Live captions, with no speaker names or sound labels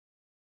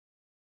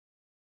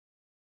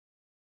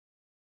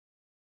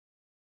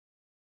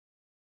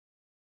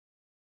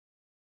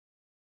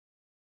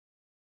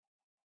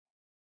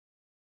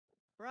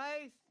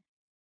Bryce!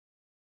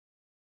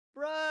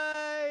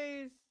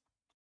 Bryce!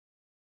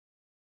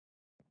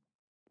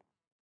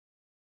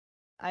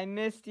 I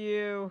missed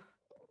you.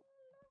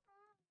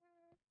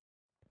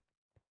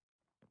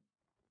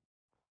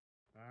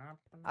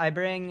 I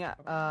bring,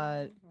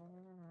 I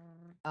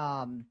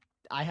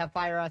have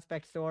fire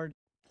aspect sword,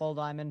 full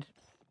diamond.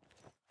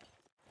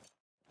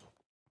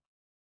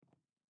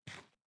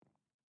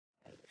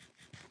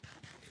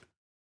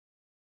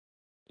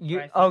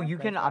 You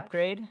can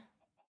upgrade?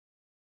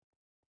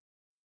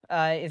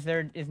 Is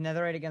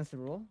netherite against the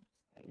rule?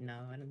 No,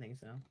 I don't think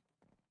so.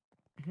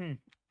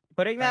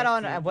 Putting that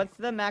on, what's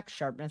the max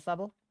sharpness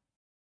level?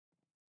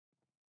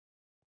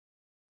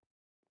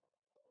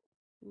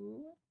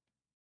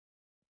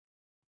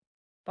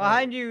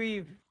 Behind you,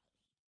 Eve.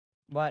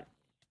 What?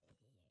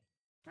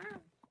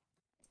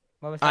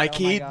 What was that? I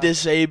keep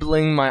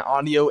disabling my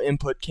audio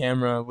input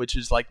camera, which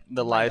is like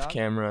the live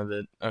camera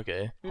that.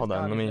 Okay, hold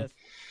on. Let me.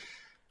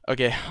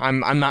 Okay,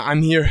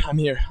 I'm here.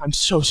 I'm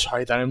so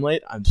sorry that I'm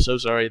late. I'm so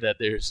sorry that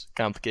there's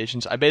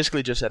complications. I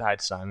basically just said hi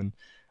to Simon,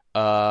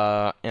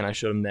 and I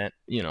showed him that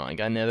I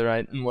got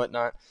netherite and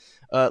whatnot.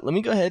 Let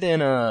me go ahead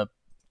and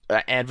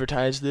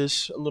advertise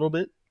this a little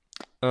bit.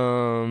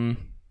 Hold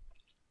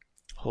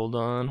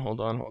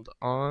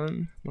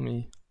on. Let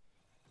me.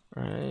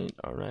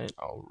 All right.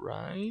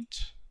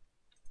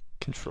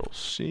 Control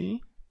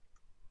C.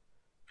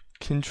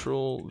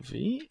 Control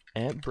V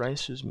at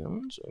Bryce's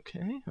Melons.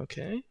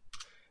 Okay.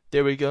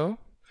 There we go.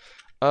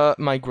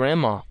 My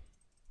grandma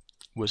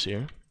was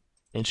here,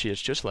 and she has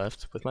just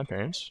left with my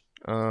parents.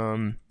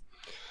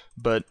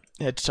 But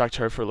had to talk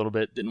to her for a little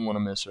bit. Didn't want to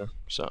miss her,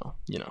 so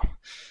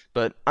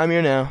But I'm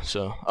here now.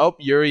 So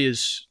Yuri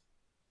is.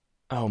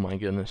 Oh my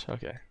goodness.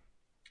 Okay.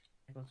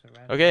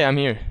 Okay, I'm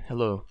here.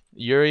 Hello,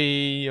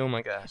 Yuri. Oh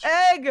my gosh.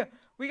 Egg!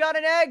 We got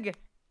an egg.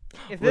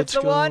 Is this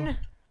the one?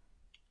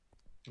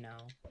 No,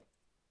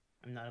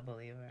 I'm not a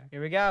believer.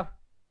 Here we go.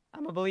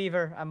 I'm a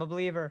believer.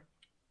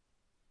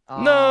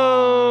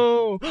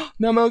 No!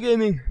 No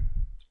Gaming.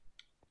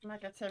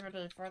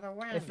 Negativity for the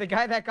win. It's the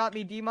guy that got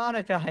me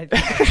demonetized.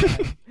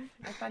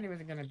 I thought he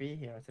was gonna be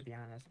here, to be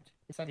honest.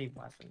 He said he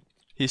wasn't.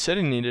 He said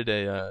he needed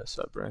a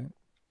sub, right?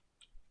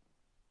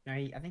 No,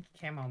 I think he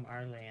came home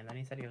early, and then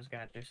he said he was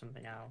gonna do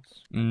something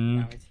else. Mm.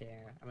 Now he's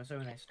here. I'm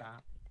assuming they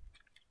stopped.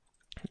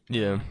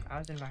 Yeah. I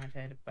was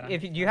invited, but do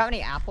you have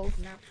any apples?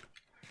 No.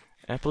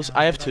 Apples? No,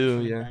 I have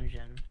 2, yeah.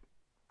 Dungeon.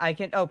 I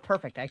can. Oh,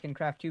 perfect. I can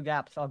craft 2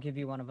 gaps. I'll give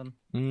you one of them.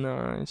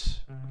 Nice.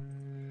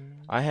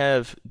 I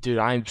have. Dude,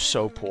 I'm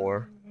so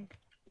poor. Here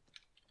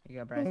you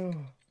go, Bryce.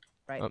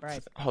 Bryce.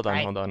 Hold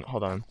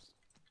on.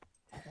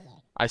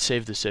 I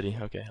saved the city.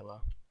 Okay, hello.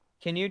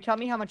 Can you tell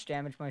me how much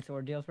damage my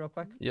sword deals, real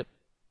quick? Yep.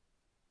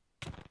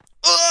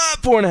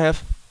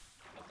 4.5.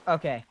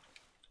 Okay.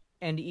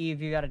 And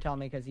Eve, you gotta tell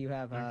me because you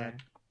have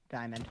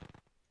diamond.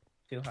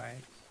 2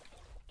 hearts.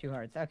 2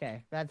 hearts.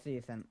 Okay, that's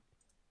decent.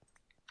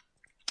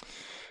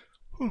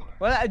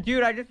 Well,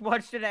 dude, I just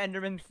watched an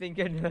Enderman sink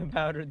into the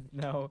powdered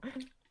snow.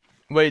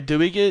 Wait, do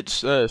we get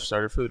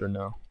starter food or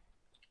no?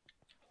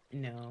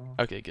 No.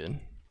 Okay, good.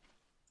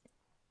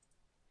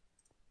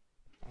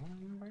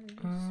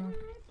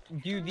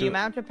 Dude, the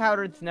amount of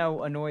powdered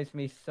snow annoys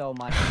me so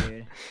much,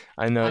 dude.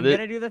 I know. I'm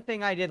gonna do the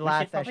thing I did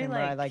last session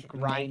where I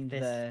grind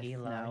the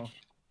snow.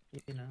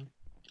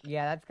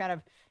 Yeah, that's kind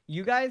of.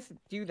 You guys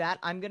do that.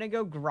 I'm gonna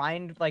go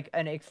grind like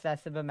an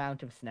excessive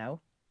amount of snow.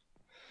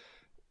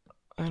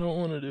 I don't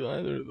want to do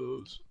either of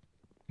those,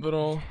 but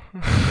I'll.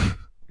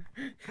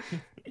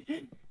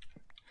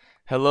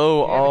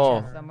 Hello,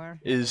 all.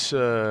 Is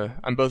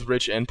I'm both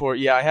rich and poor.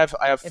 Yeah, I have a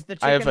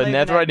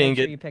netherite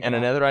ingot and a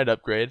netherite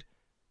upgrade,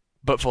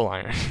 but full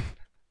iron.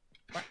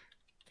 What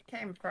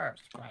came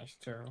first,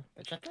 brice2?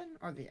 The chicken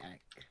or the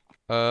egg?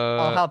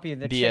 I'll help you.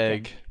 The chicken.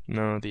 Egg.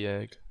 No, the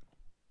egg.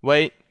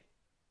 Wait.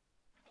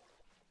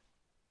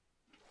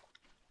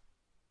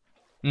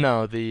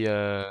 No, the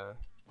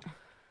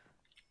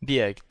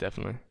egg,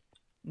 definitely.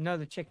 No,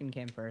 the chicken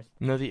came first.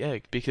 No, the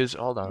egg, because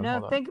hold on.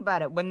 Think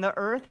about it. When the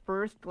Earth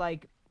first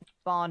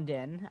spawned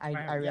in,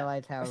 I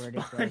realized how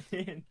ridiculous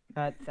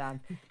that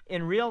sounds.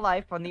 In real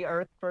life, when the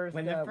Earth first,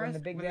 when the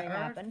Big Bang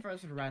happened,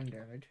 first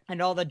rendered,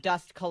 and all the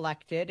dust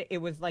collected, it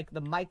was like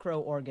the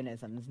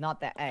microorganisms, not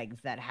the eggs,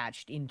 that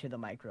hatched into the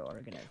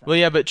microorganisms. Well,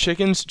 yeah, but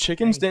chickens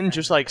didn't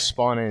just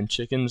spawn in.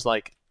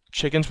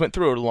 Chickens went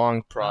through a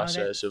long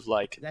process of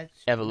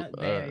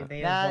evolution.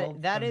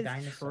 That is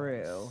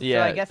true.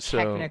 Yeah, so I guess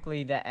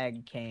technically the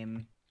egg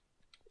came.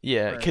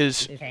 Yeah,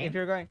 because if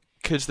you're going.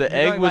 Because the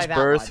egg was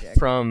birthed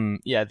from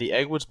the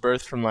egg was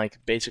birthed from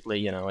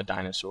basically a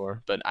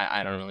dinosaur, but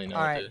I don't really know.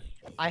 All right,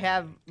 I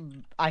have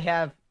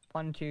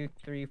 1, 2,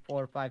 3,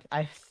 4, 5.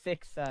 I have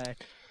 6.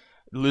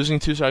 Losing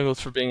 2 cycles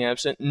for being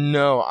absent.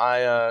 No,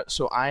 I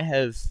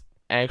have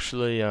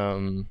actually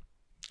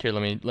here.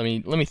 Let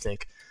me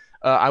think.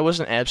 I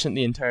wasn't absent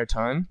the entire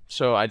time,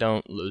 so I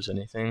don't lose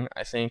anything.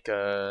 I think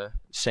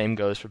same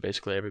goes for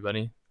basically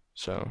everybody.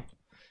 So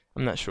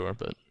I'm not sure,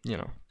 but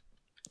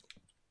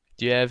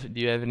Do you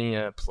have any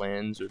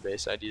plans or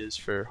base ideas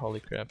for Holy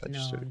Crap? No,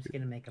 I'm just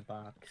gonna make a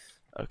box.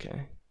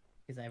 Okay.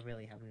 Because I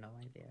really have no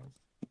ideas.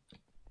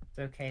 It's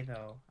okay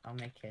though. I'll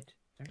make it.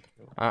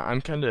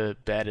 I'm kind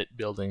of bad at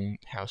building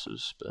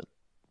houses, but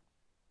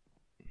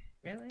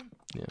really?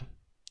 yeah.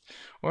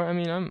 Or I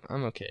mean, I'm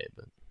okay,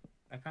 but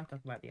I can't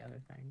talk about the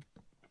other thing.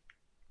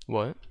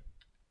 what?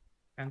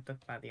 I can't talk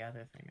about the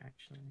other thing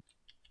actually.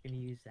 You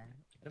can use that.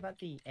 What about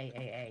the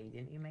AAA?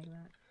 Didn't you make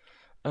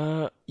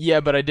that? Yeah,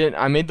 but I didn't.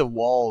 I made the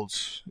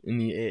walls in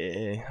the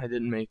AAA. I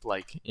didn't make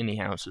like any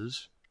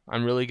houses.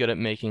 I'm really good at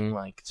making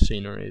like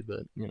scenery,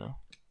 but you know.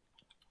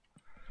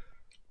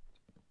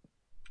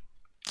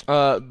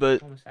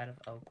 But Almost out of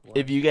oak wood.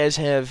 if you guys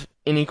have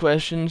any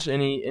questions,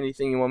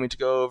 anything you want me to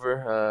go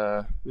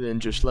over, then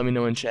just let me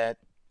know in chat.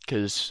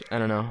 Cause I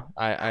don't know.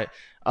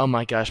 Oh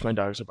my gosh, my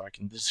dogs are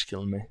barking. This is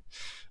killing me.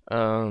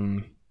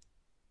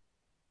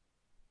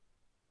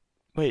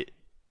 Wait.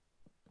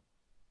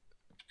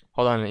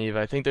 Hold on, Eve.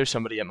 I think there's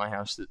somebody at my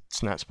house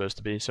that's not supposed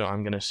to be, so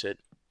I'm gonna sit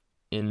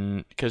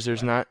in because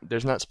there's not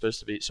supposed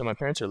to be. So my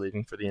parents are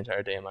leaving for the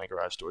entire day, and my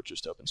garage door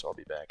just opened, so I'll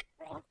be back.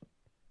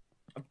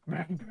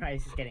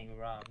 Brice is getting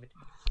robbed.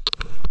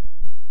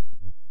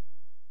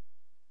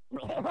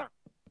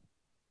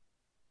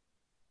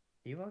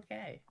 You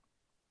okay?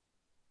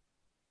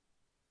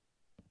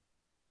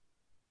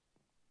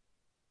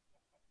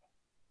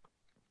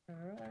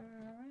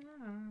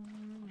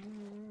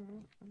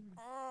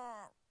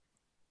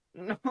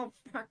 No,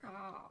 fuck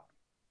off.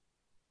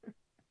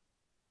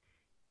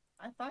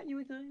 I thought you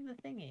were doing the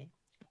thingy.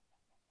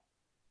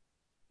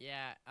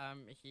 Yeah,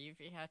 he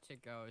had to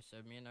go, so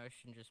me and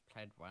Ocean just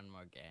played one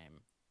more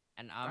game.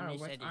 And Omni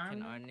said he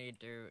can only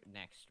do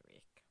next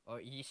week. Or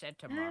he said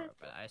tomorrow,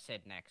 but I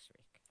said next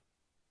week.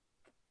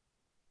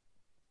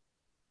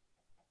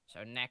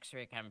 So next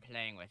week I'm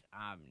playing with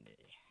Omni.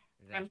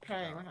 I'm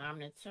playing with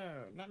Omni too.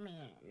 Let me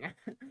in.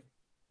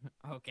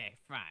 Okay,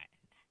 fine.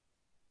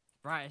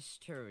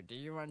 brice2, do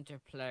you want to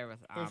play with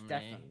Omni? He's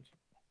deafened.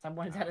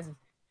 Someone's at his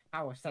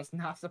house that's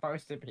not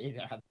supposed to be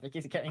there. I think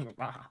he's getting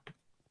robbed.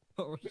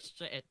 Oh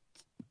shit.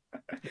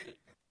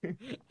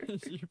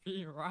 Is he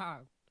being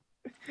robbed?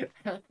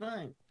 I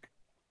think.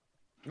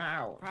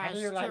 Now, how do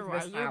brice2, you like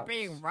this are you house?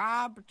 being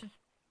robbed?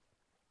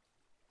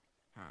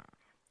 Huh.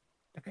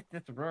 Look at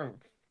this room.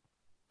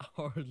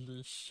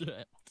 Holy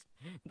shit.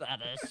 That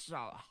is so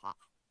hot.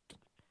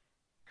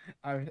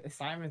 Oh,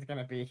 Simon's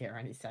gonna be here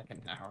any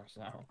second now,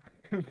 so.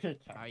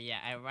 Oh yeah,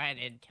 I ran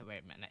into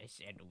him and I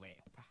said whip.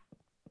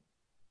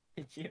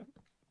 Did you?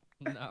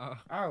 No.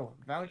 Oh,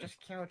 Val just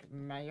killed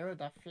Mayo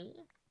Duffy?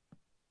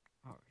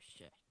 Oh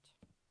shit.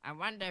 I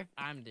wonder if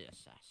I'm the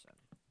assassin.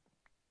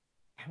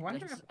 I wonder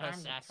This if I'm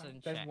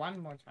assassin There's check. one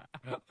more time.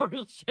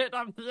 Oh shit,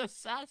 I'm the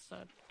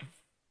assassin.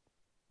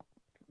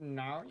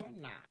 No, you're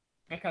not.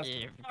 Because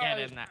Eve, get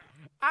in there.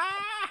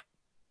 Ah!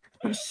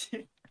 Oh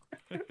shit.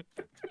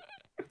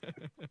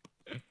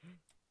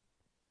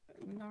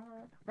 No.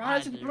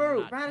 Radish is do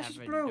blue! not Radish have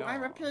is a blue! I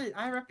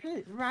dog.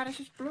 repeat, Radish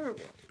is blue!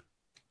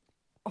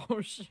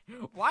 Oh shit.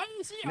 Why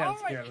is he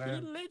Let's always kill he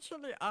him.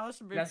 literally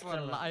asked me Let's for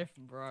kill him. life,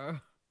 bro.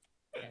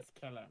 Let's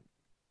kill him.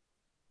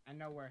 I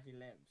know where he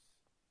lives.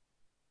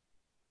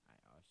 I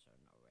also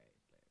know where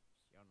he lives.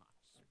 You're not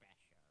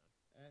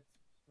special.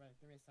 Wait,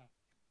 give me a sec.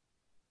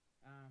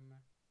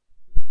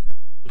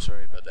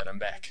 Sorry about that. I'm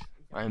back.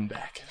 I'm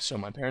back. So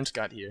my parents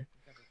got here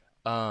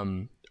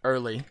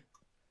early.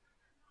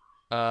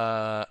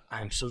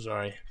 I'm so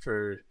sorry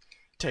for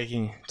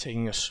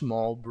taking a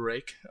small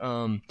break.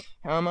 How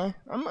am I?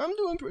 I'm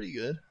doing pretty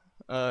good.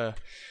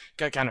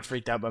 Got kind of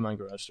freaked out by my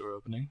garage door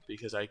opening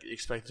because I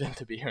expected it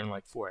to be here in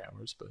like 4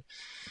 hours, but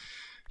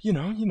you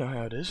know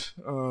how it is.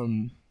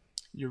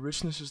 Your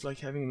richness is like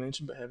having a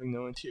mansion but having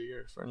no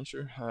interior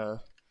furniture.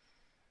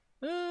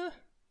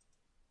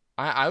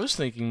 I was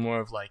thinking more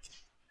of like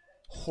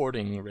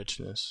hoarding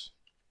richness.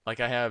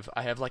 Like I have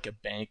like a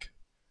bank,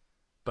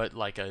 but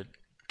like a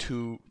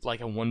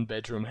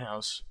 1-bedroom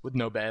house with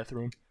no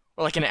bathroom,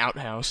 or like an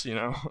outhouse, you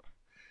know.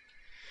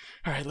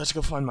 All right, let's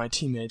go find my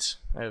teammates.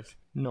 I have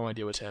no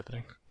idea what's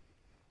happening.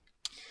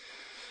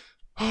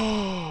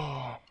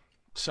 Oh,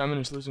 Simon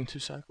is losing 2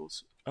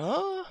 cycles.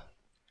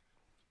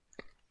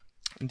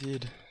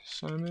 Did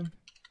Simon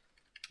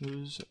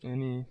lose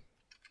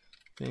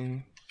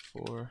anything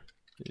for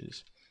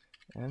his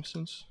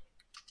absence?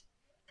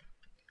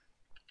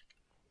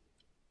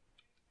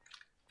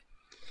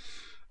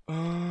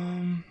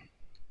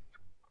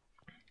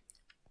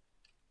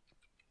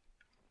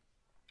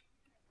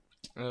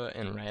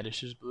 And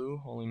Radish is blue.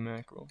 Holy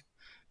mackerel.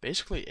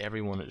 Basically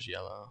everyone is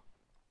yellow.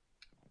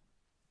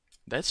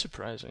 That's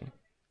surprising.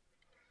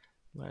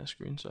 Last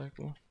green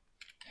cycle.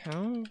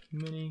 How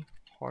many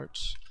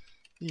hearts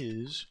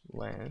is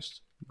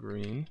last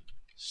green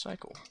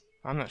cycle?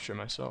 I'm not sure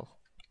myself.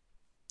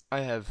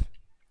 I have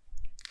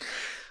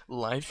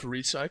life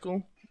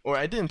recycle, or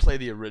I didn't play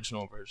the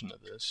original version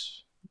of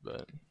this,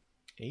 but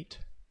 8.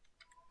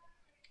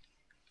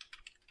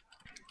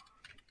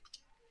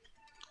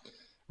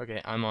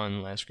 Okay, I'm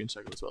on last green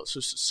cycle as well. So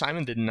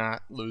Simon did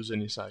not lose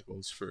any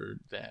cycles for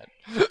that.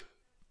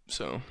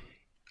 So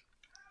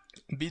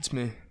beats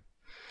me.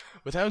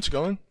 With how it's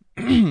going,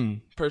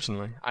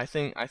 personally, I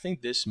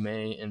think this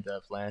may end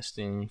up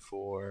lasting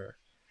for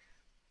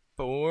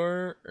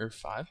 4 or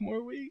 5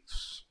 more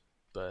weeks,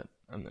 but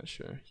I'm not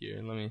sure.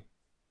 Here, let me.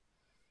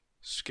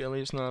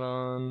 Skelly's not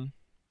on.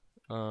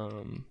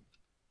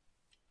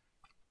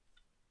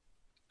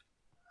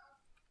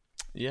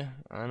 Yeah,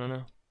 I don't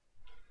know.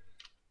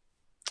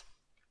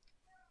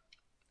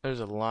 There's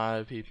a lot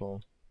of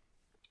people.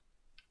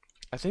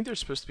 I think there's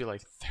supposed to be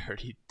like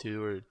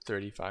 32 or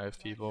 35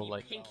 people,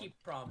 like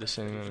the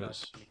same amount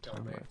as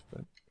time left,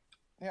 but.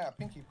 Yeah,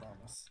 pinky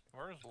promise.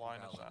 Where's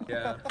Linus at?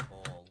 Yeah.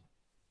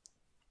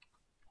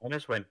 I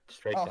just went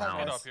straight down.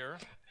 Get up here.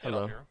 Get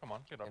Hello. up here. Come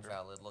on, get up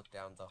Invalid, look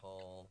down the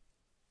hole.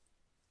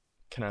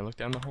 Can I look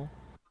down the hole?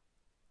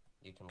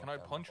 You can. Can I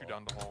punch you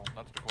down the hole?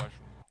 That's the question.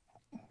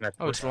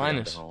 Oh, it's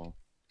Linus.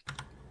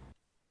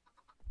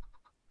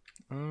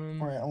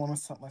 Alright, I want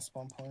to set my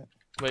spawn point.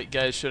 Wait,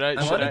 guys, should I?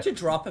 I wanted to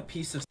drop a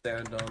piece of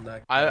sand on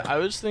that guy. I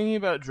was thinking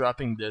about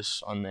dropping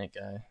this on that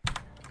guy.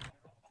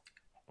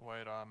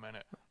 Wait a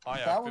minute. I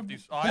have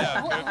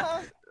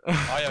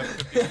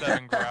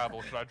 57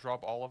 gravel. Should I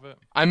drop all of it?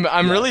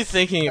 I'm really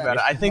thinking about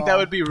it. I think that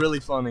would be really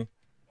funny.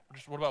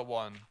 Just what about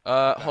one?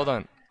 Hold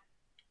on.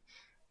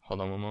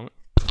 Hold on one moment.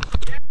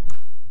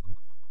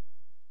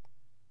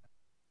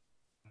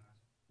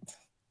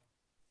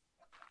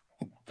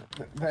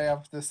 They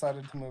have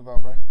decided to move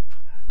over.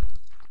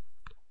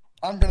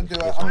 I'm gonna do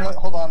it.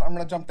 Hold on. I'm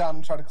gonna jump down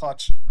and try to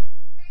clutch.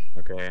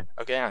 Okay.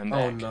 Okay, I'm back.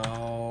 Oh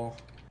no.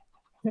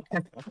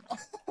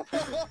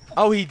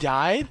 Oh, he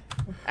died?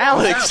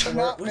 Alex!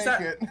 Was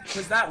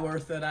that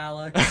worth it,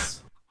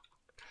 Alex?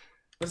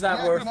 Was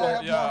that worth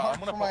it? Yeah, I'm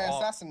gonna for my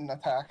assassin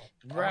attack.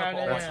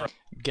 Right.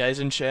 Guys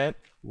in chat,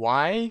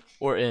 Y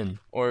or in?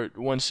 Or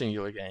one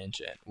singular guy in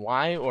chat.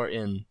 Y or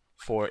in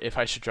for if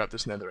I should drop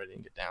this netherite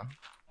and get down?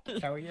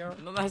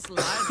 No, that's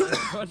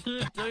Linus. What are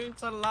you doing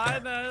to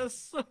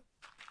Linus?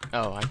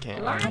 Oh, I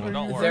can't.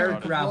 They're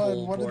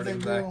gravel boarding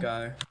that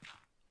guy.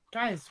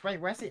 Guys,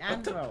 wait, where's the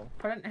anvil?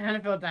 Put an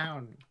anvil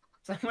down.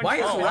 Why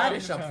is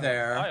Radish up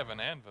there? I have an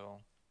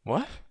anvil.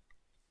 What?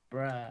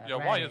 Bruh. Yeah,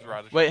 why is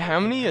Radish? Wait, how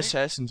many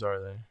assassins are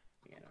there?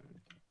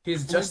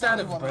 He's just out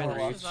of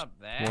bow reach.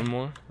 One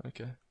more?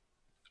 Okay.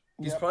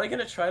 He's probably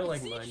gonna try to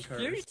like mine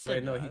curves.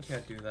 Wait, no, he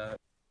can't do that.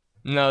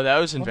 No, that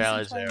was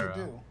Invalid's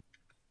arrow.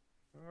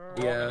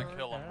 Yeah.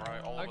 Kill him,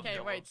 right? All Okay,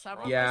 wait,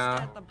 someone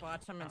yeah. at the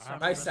bottom and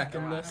someone I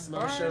second this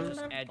motion.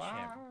 edge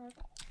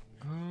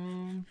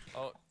him.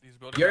 Oh, he's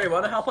building. Yuri,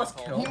 wanna help us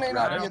kill He may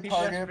not Radish? be a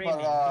target,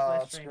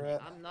 but screw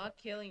it. I'm not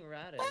killing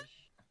Radish.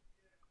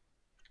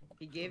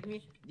 He gave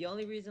me the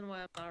only reason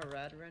why I'm not a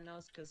rat right now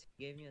is because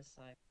he gave me a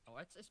scythe. Oh,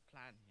 what's his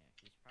plan here?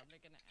 He's probably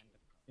gonna end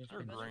up.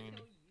 They're green.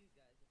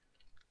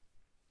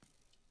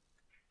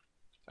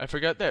 I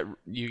forgot that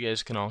you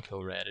guys can all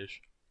kill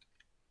Radish.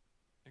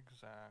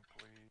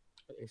 Exactly.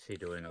 What is he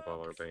doing above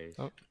our base?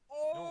 Oh.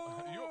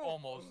 You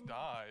almost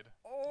died.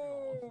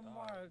 Oh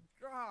my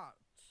god.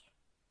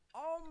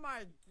 Oh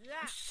my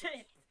god.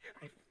 Shit.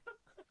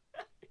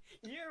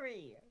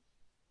 Yuri.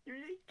 You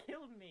really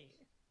killed me.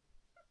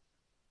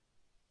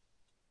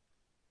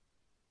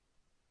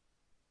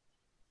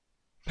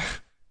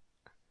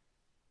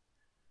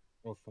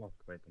 Oh fuck,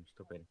 wait, I'm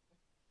stupid.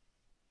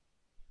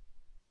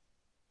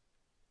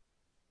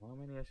 How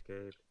many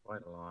escaped?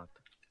 Quite a lot.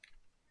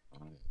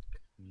 Fuck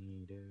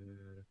me,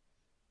 dude.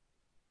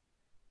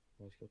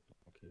 Let's get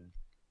back here.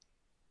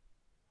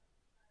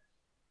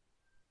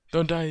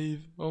 Don't die,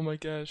 Eve. Oh my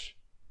gosh.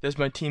 There's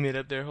my teammate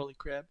up there, holy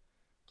crap.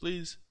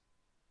 Please.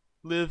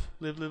 Live,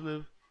 live, live,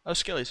 live. Oh,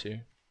 Skelly's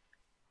here.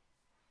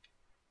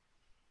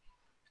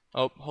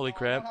 Oh, holy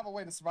crap. I don't have a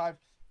way to survive.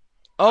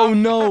 Oh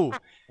no!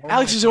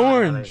 Alex is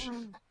orange!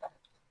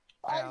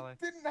 I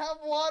didn't have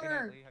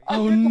water!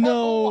 Oh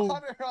no!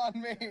 Water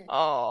on me!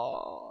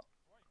 Oh.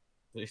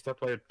 You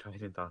stop where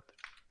Titan thought.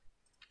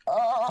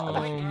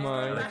 Oh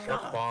my.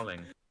 Stop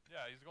falling. Yeah,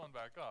 he's going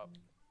back up.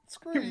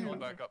 Screw He's you. going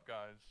back up,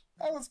 guys.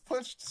 I was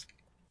pushed.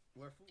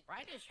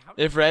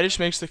 If Radish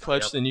makes the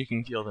clutch, then you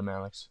can kill them,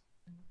 Alex.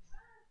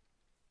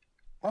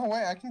 Oh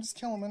wait, I can just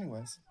kill him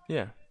anyways.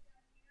 Yeah.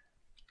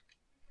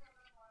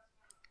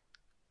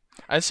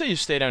 I'd say you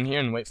stay down here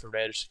and wait for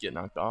Radish to get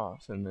knocked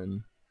off, and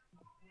then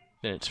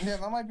it's... Yeah,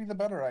 that might be the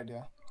better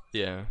idea.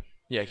 Yeah.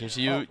 Yeah, because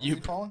Is he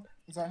falling?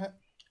 Is that hit?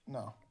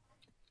 No.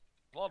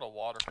 A lot of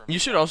water for me. You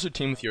should also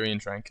team with Yuri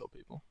and try and kill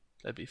people.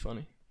 That'd be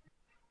funny.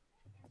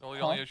 Well, the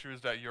only issue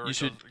is that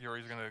Yuri's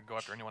gonna go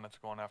after anyone that's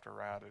going after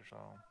Radish, so...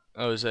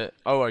 Oh, is it?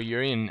 Oh, are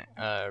Yuri and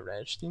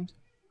Radish teams?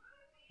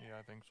 Yeah,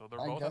 I think so. They're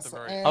both at the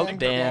very end. Oh,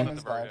 damn. At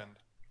the very end.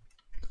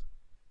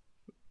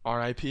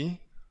 R.I.P.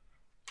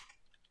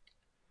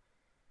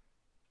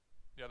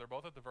 Yeah, they're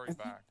both at the very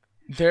back.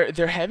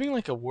 They're having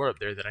like a war up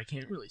there that I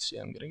can't really see.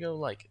 I'm gonna go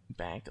like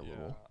back a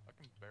little. I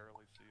can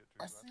barely see it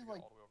too. I see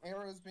like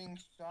arrows being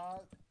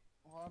shot,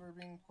 water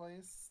being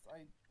placed.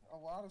 A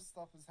lot of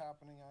stuff is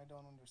happening. I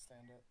don't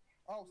understand it.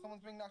 Oh,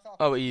 someone's being knocked off.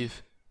 Oh,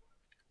 Eve.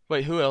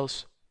 Wait, who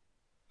else?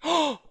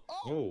 Oh!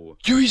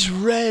 Yuri's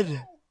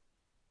red!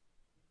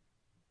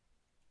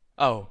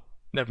 Oh,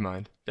 never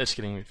mind. That's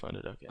getting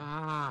refunded, okay.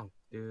 Ah!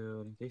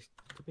 Dude, this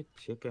stupid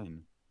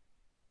chicken.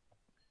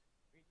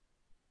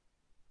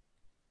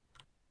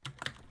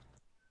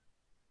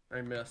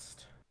 I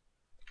missed.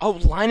 Oh,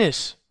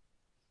 Linus!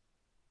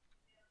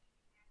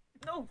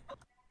 No!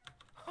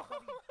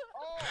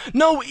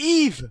 No,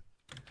 Eve!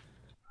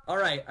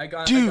 Alright, I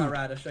got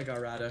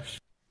Radish,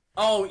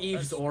 Oh,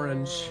 Eve's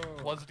orange.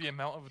 Was the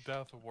amount of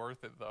death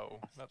worth it though?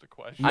 That's a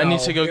question. I need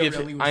to go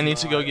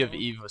give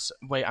Eve a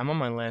wait, I'm on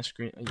my last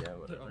screen. Yeah,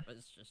 whatever.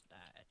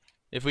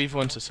 If Eve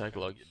wants a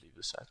cycle, I'll give Eve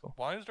a cycle.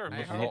 Why is there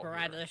a hope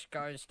Radish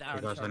goes down?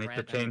 Because I need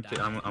to change it.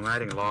 I'm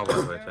adding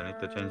lava, which I need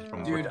to change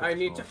from. Dude, I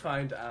need to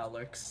find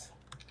Alex.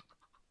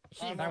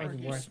 That was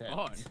worth it.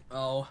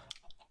 Oh,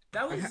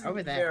 that was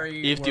over there.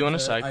 Very Eve, do you want a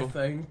cycle? I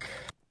think.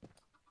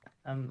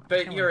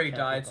 But Yuri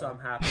died, so I'm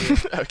happy.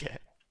 Okay.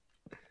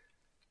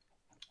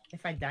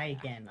 If I die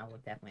again, I will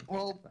definitely.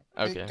 Well,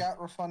 okay. It got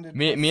refunded.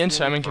 Me and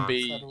Simon can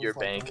be your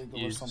bank,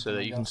 so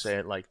that you can say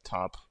it like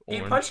top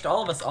orange. He punched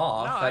all of us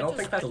off. No, I don't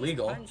think that's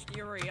illegal. Punched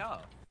Yuri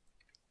off.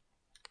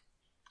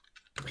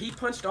 He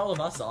punched all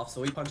of us off,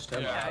 so we punched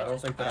him off. I don't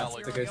think that's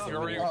the case.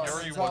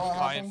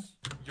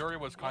 Yuri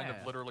was kind of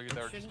literally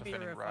there just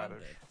defending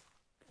Radish.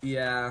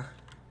 Yeah.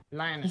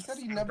 Linus, he said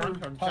he never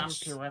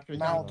touched you after you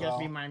give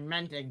me my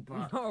mending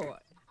book.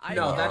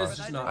 No, that is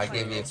just not I true.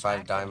 gave you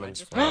 5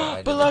 diamonds for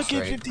I but lucky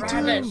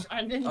 52!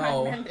 I did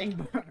my mending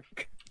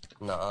book.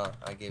 Nuh-uh,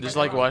 I gave This is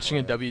like watching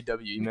a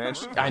WWE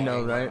match. I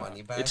know, right?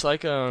 It's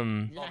like,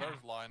 no,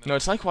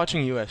 it's like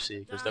watching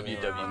UFC, because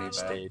WWE is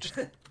staged.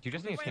 You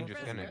just need to change your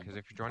skin, because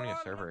if you're joining a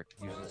server, it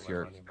uses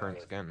your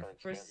current skin.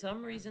 For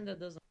some reason that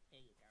doesn't.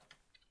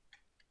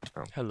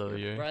 Oh. Hello,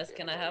 Yuri. Bryce,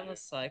 can I have a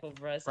cycle,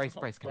 Bryce? Bryce,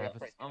 can I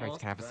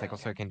have a cycle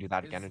so I can do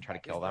that again and try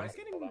to kill them? Bryce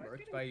getting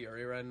murked by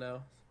Yuri right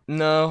now?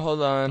 No,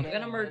 hold on. I'm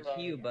gonna murk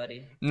you,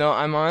 buddy. No,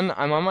 I'm on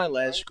my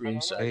last screen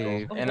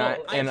cycle,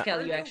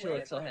 Skelly, you actually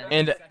look so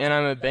handsome. and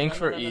I'm a bank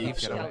for Eve.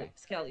 So.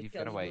 Skelly,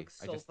 get away.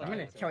 I just died. I'm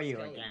gonna kill you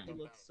again.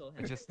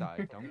 I just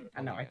died. Don't.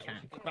 I know I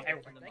can't.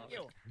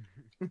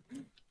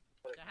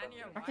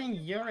 Fucking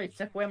Yuri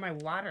took away my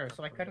water,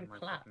 so I couldn't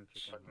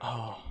clutch.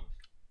 Oh.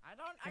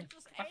 I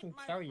just fucking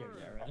kill you,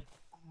 Yuri.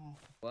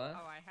 What?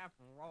 Oh, I have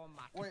raw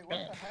Wait,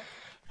 what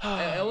the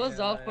heck? It was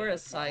all for a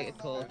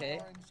cycle, okay?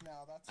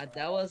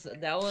 That was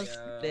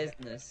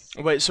business.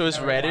 Wait, so is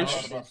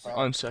Radish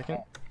on second?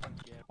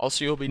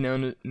 Also, you'll be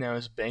known now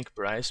as Bank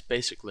Bryce,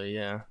 basically,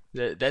 yeah.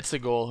 That's the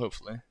goal,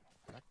 hopefully.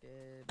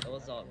 It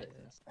was all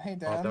business. Hey,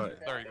 Dan.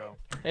 There you go.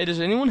 Hey, does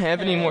anyone have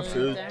any more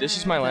food? This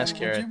is my last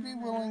carrot. Would you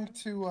be willing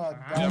to,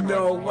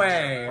 No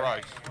way!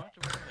 Right.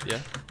 Yeah?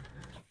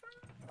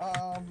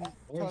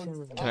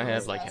 Can I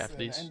have, like, acid, half of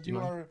these? and Do you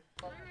mind?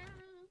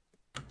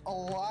 A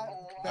lot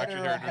better.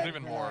 Actually, there's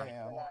even more.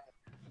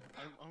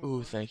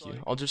 Ooh, thank you.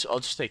 I'll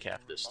just take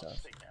half this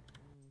stuff.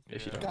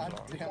 If you don't.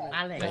 God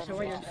damn it. Alex, who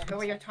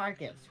are your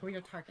targets? Who are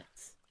your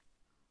targets?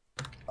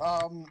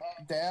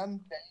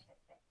 Dan.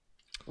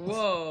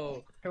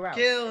 Whoa! Who else?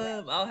 Kill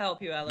him! I'll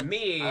help you, Alex.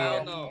 Me!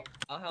 No,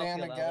 I'll help Dan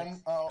you, again?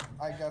 Alex. Oh,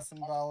 I guess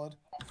invalid.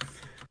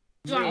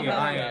 Me,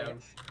 I am.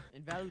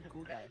 Invalid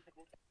cool guy.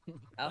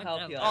 I'll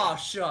help you. Oh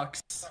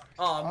shucks.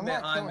 Oh I'm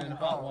man, not I'm in killing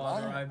hot him.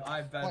 water.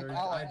 I better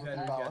get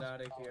invalid.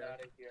 out of here.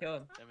 Kill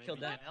him. Kill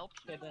Dan.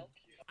 Kill Dan.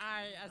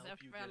 I, as a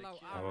fellow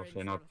I will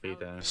say not be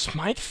there.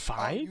 Smite You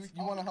 5?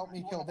 want to help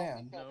me kill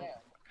Dan?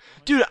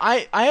 Dude,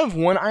 I have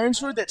one Iron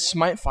Sword that's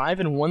Smite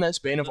 5 and one that's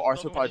Bane of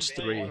Arthropods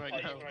 3.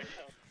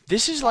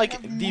 This is like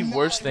the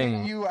worst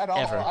thing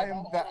ever.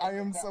 I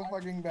am so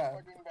fucking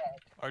bad.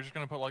 Are you just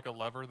gonna put like a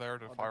lever there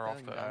to fire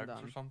off the eggs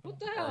or something? What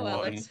the hell,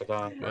 Alex? I'm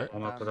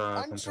gonna put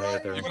a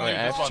comparator. Wait, I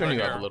have to turn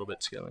you up a little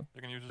bit, Skelly.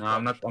 You can use No,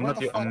 I'm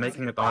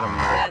making it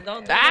automatic.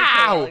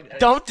 Ow!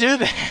 Don't do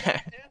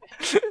that!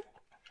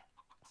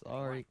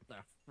 Sorry.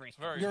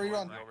 Yuri,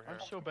 run. I'm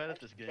so bad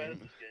at this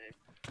game.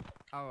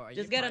 Oh,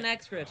 Just get an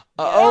expert.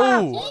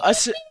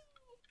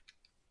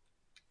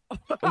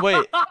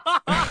 Wait.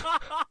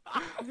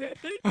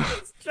 He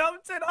just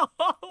jumped it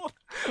all.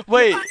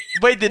 Wait,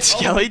 did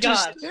Skelly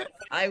just...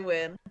 I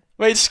win.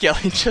 Wait,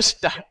 Skelly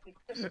just died.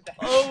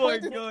 Oh my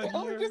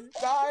god. Just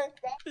died.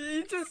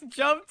 He just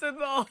jumped in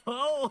the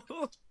hole.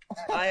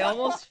 I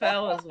almost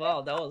fell as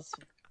well. That was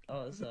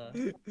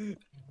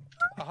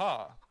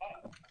Aha.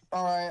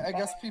 Alright, I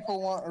guess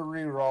people want a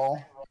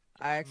reroll.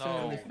 I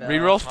accidentally fell.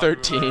 Reroll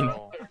 13.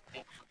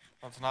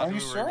 Let's not do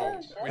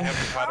reroll. We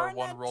haven't had our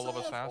one roll of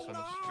assassins.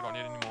 We don't need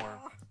any more.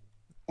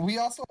 We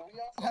also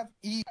have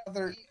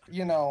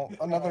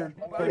another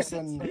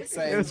person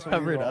saying It was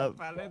covered up.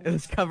 It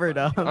was covered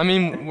up. I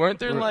mean, weren't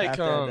there like,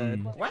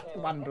 What?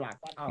 One block.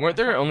 Oh, weren't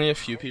there only a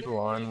few people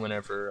on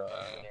whenever,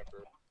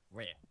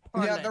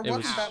 Yeah, there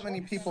wasn't that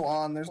many people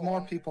on. There's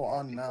more people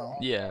on now.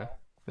 Yeah,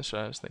 that's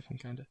what I was thinking,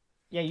 kinda.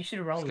 Yeah, you should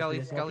roll.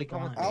 Skelly,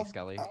 come with me,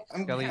 Skelly.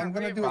 I'm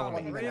gonna do it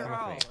 1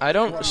 minute. I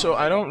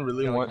don't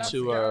really want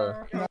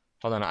to,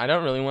 hold on, I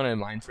don't really want to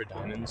mine for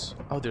diamonds.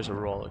 Oh, there's a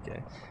roll,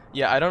 okay.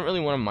 Yeah, I don't really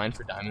want to mine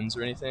for diamonds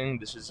or anything.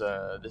 This is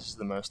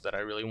the most that I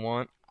really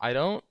want. I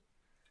don't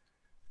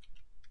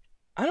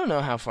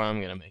know how far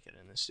I'm gonna make it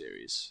in this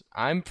series.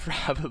 I'm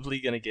probably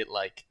gonna get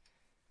like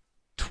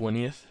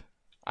 20th,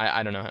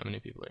 I don't know how many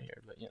people are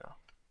here, but you know.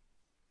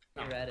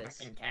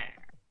 Redis.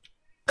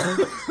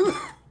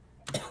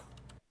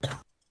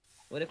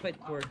 What if I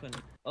twerk on?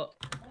 Oh.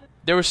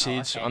 There were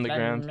seeds on the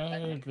ground.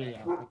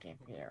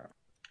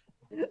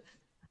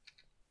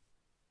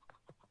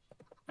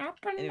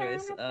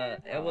 Anyways,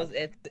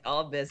 it's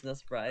all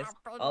business, Bryce.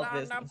 All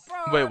business.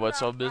 Wait,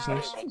 what's all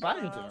business?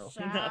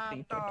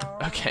 Nothing.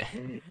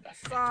 Okay.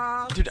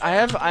 Dude, I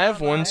have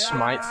one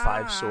Smite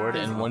 5 sword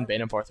and one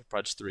Bane of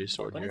Arthropods 3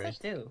 sword. What does that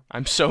do?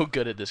 I'm so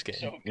good at this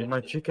game. Leave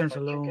my chickens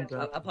alone.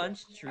 A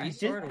punch tree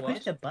sword. sword.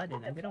 Push the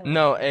button. And we don't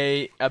No,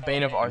 a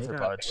Bane of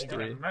Arthropods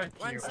 3.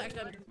 1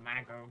 second.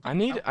 I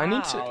need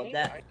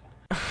to.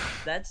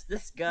 That's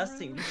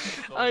disgusting.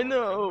 I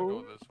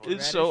know.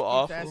 It's so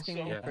awful.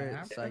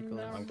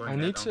 I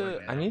need to.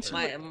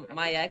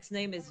 My ex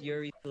name is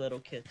Yuri Little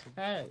Kitten.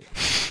 Hey.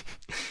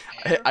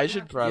 I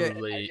should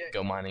probably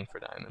go mining for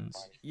diamonds.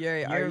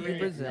 Yuri, are you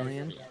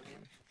Brazilian?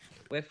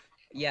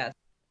 Yes.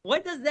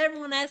 What does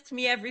everyone ask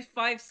me every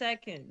 5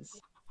 seconds?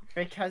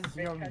 Because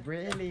you're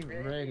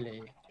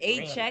really.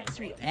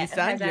 HX has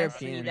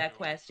asked me that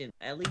question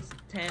at least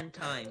 10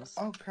 times.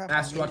 Oh crap!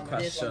 Ask what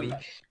question?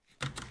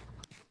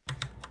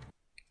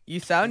 You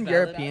sound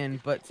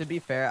European, but to be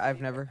fair, I've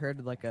never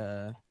heard like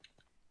a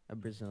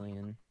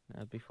Brazilian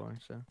before,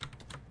 so.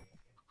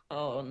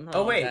 Oh no.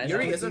 Oh wait, guys,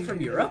 Yuri isn't from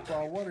Europe?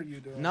 What are you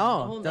doing?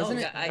 No, doesn't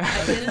it? I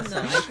didn't know.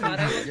 I thought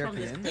I was from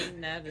the St.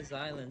 Nevis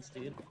Islands,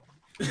 dude.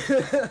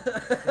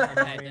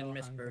 I didn't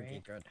miss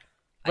Bergie. Good.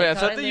 Wait, I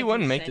thought that you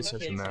wouldn't make this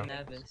session now.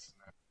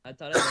 I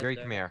thought I Yuri,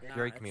 come here.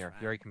 Yuri, come here.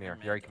 Yuri, come here.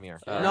 Yuri, come here.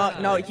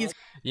 No, he's.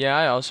 Yeah,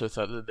 I also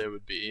thought that there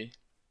would be.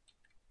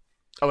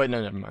 Oh wait,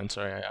 no, never mind.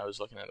 Sorry, I was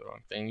looking at the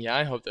wrong thing. Yeah,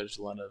 I hope there's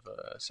a lot of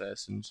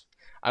assassins.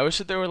 I wish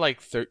that there were like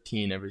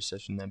 13 every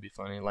session. That'd be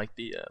funny. Like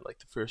the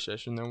first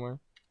session there were.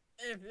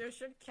 If you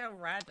should kill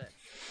Radish.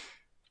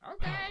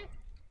 Okay.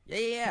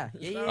 Yeah.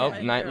 Oh,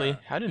 Nightly.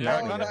 How did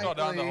Nightly go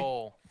down the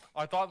hole?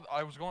 I thought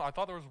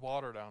there was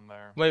water down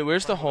there. Wait,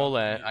 where's the hole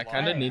at? I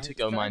kind of need to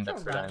go mine up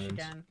for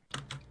diamonds.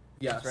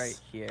 Yes. It's right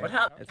here.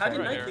 How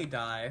did Nightly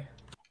die?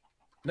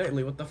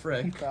 Nightly, what the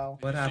frick?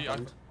 What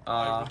happened?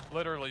 I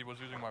literally was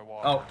using my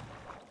water. Oh.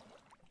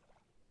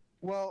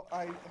 Well,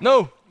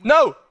 No!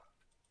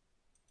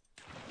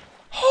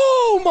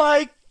 Oh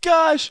my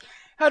gosh!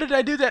 How did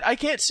I do that? I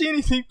can't see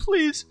anything,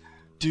 please!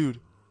 Dude,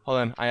 hold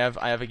on. I have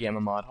a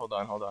gamma mod. Hold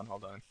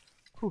on.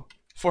 Whew.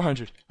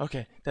 400.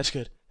 Okay, that's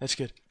good.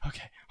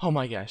 Okay. Oh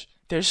my gosh.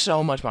 There's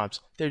so much mobs.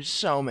 There's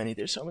so many.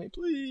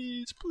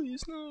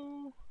 Please,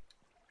 no.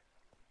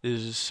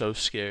 This is so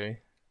scary.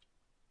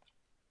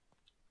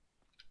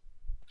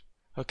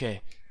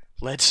 Okay.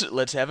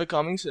 Let's have a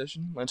calming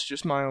session. Let's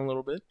just mine a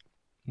little bit.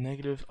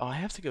 Negative. Oh, I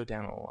have to go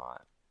down a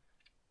lot.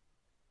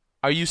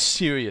 Are you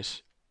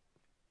serious?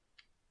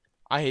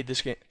 I hate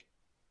this game.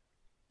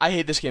 I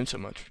hate this game so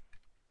much.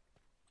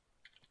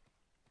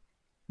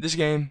 This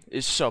game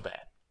is so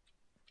bad.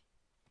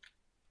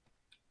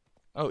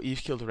 Oh,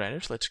 Eve killed a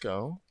radish. Let's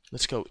go.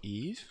 Let's go,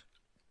 Eve.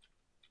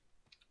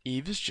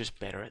 Eve is just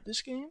better at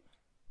this game.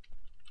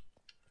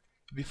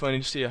 It'd be funny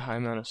to see a high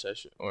amount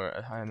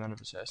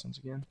of assassins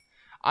again.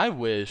 I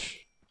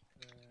wish.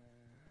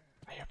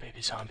 I hear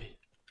baby zombie.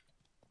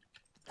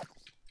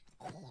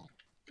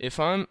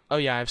 Oh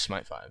yeah, I have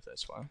Smite 5,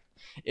 that's why.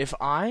 If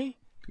I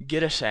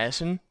get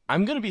Assassin,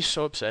 I'm gonna be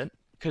so upset,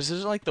 because this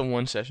is like the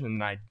one session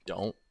that I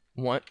don't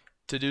want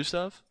to do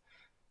stuff.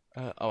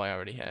 Oh, I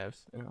already have.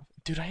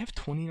 Dude, I have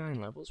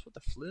 29 levels? What the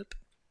flip?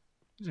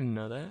 I didn't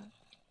know that.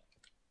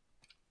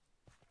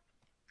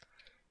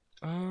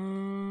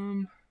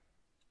 You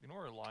know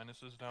where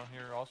Linus is down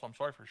here? Also, I'm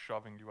sorry for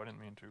shoving you, I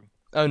didn't mean to.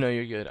 Oh no,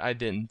 you're good. I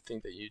didn't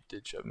think that you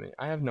did shove me.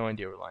 I have no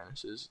idea where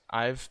Linus is.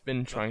 I've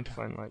been trying to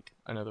find, like,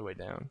 another way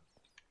down.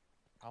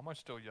 How am I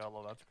still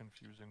yellow? That's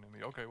confusing to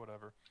me. Okay,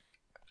 whatever.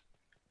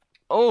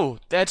 Oh,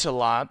 that's a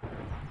lot.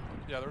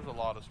 Yeah, there's a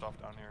lot of stuff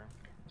down here.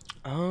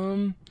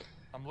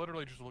 I'm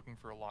literally just looking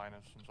for a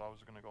Linus since I was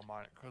gonna go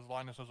mine it, because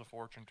Linus has a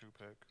Fortune 2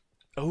 pick.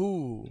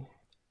 Oh.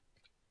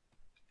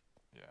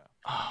 Yeah.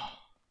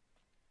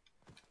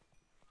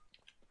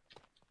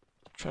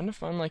 Trying to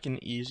find like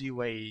an easy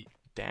way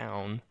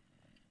down.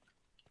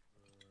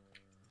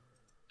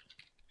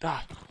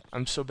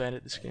 I'm so bad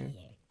at this game.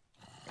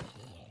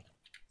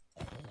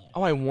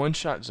 Oh, I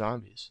one-shot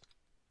zombies.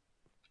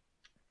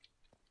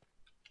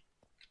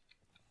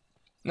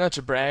 Not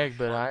to brag,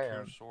 but I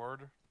am.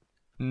 Sword?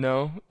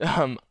 No,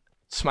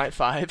 Smite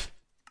 5.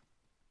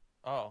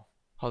 Oh.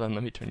 Hold on,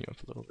 let me turn you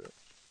up a little bit.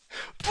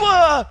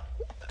 Whoa!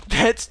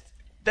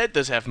 That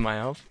does half of my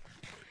health.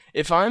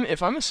 If I'm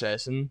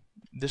assassin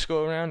this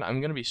go around, I'm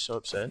gonna be so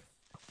upset.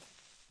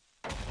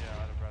 Yeah,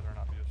 I'd rather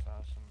not be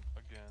assassin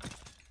again.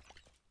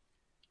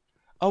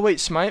 Oh wait,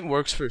 Smite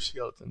works for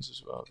skeletons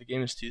as well. The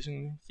game is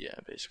teasing me. Yeah,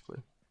 basically.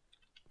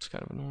 It's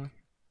kind of annoying.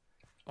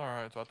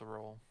 Alright, so I have to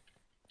roll.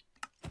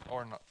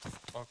 Or not.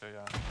 Okay,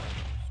 yeah.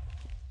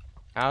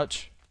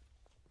 Ouch.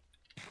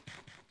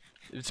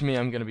 If it's me,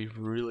 I'm gonna be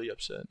really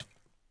upset.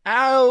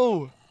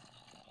 Ow!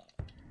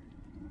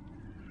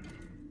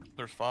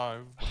 There's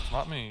 5, but it's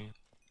not me.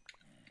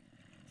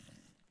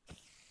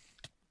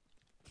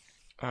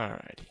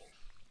 Alrighty.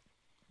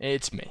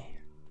 It's me.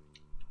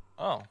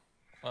 Oh.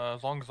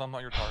 As long as I'm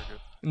not your target.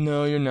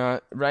 No, you're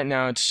not. Right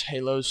now it's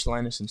Halos,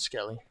 Linus, and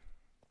Skelly.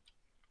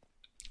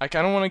 I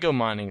kind of want to go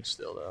mining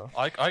still, though.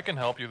 I can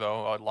help you,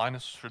 though.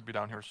 Linus should be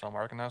down here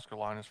somewhere. I can ask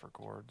Linus for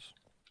cords.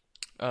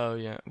 Oh,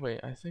 yeah. Wait,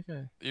 I think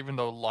I... Even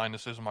though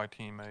Linus is my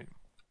teammate.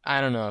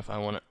 I don't know if I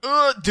want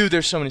to... dude,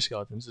 there's so many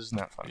skeletons. This is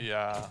not fun.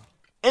 Yeah.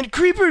 And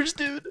creepers,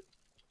 dude!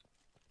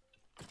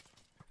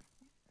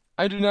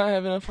 I do not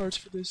have enough hearts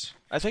for this.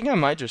 I think I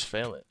might just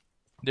fail it.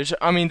 There's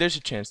a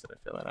chance that I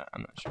fail it.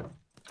 I'm not sure.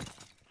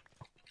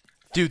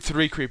 Dude,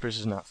 3 creepers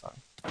is not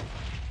fun.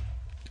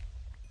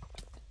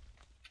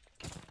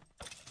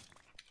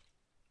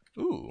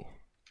 Ooh.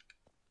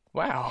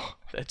 Wow.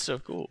 That's so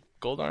cool.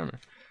 Gold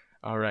armor.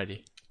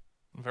 Alrighty.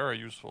 Very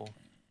useful.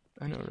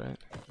 I know, right?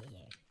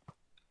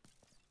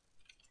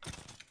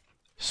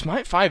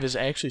 Smite 5 is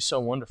actually so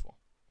wonderful.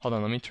 Hold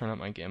on, let me turn up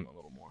my game a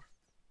little more.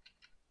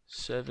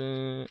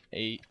 7,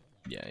 8.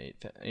 Yeah,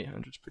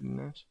 800's pretty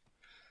nice.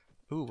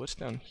 Ooh, what's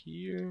down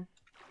here?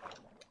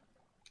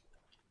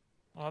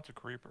 Oh, that's a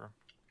creeper.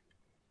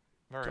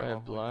 Very Do I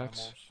have blocks?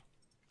 Animals.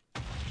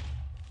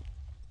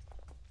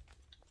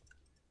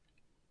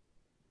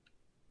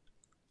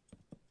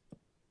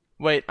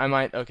 Wait, I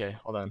might. Okay,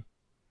 hold on.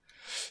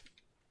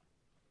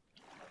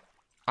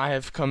 I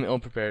have come ill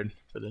prepared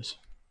for this.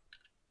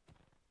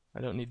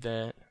 I don't need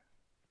that.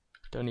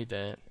 Don't need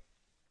that.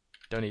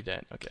 Don't need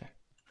that. Okay.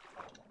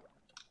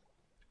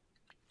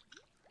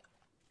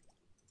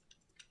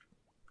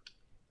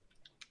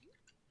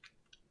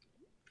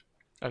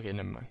 Okay,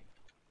 never mind.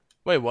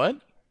 Wait, what?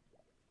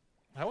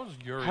 How was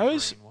Yuri? How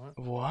is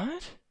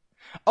what?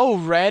 Oh,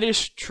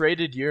 Radish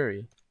traded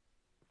Yuri.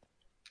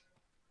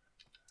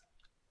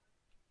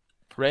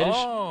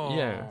 Radish,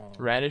 yeah.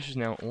 Radish is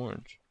now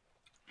orange.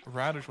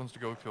 Radish wants to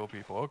go kill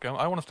people. Okay,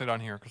 I want to stay down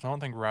here because I don't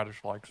think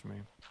Radish likes me.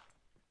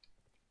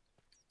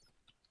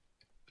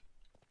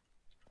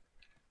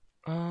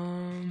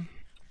 Oh.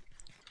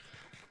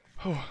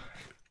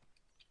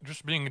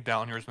 Just being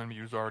down here has made me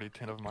use already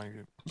 10 of my.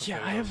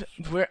 Yeah, I have.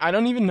 I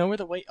don't even know where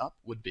the way up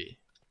would be.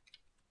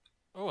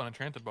 Oh, an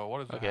enchanted bow.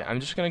 What is that? Okay, I'm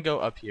just gonna go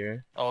up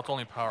here. Oh, it's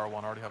only power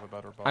 1. I already have a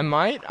better bow. I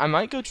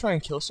might go try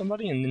and kill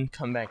somebody and then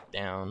come back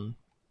down.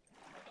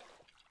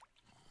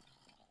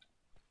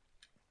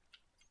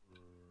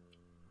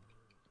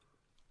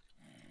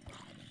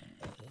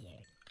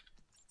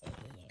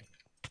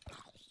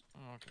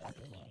 Okay.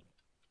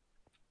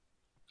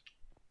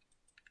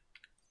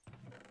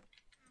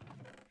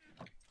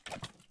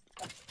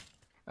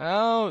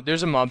 Oh,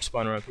 there's a mob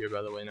spawner up here,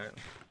 by the way, now.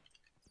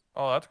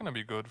 Oh, that's gonna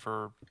be good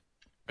for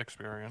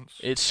experience.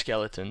 It's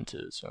skeleton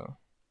too, so.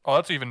 Oh,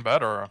 that's even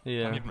better.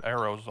 Yeah. I need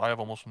arrows. I have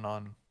almost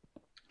none.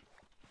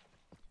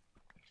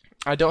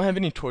 I don't have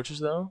any torches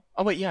though.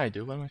 Oh wait, yeah, I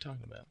do. What am I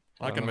talking about?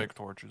 I can make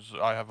torches.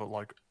 I have a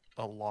lot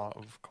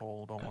of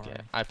coal. Don't worry.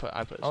 Okay, I put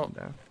some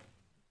down.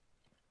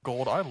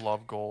 Gold. I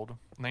love gold.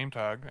 Name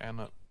tag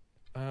and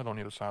I don't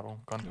need a saddle.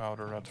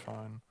 Gunpowder. That's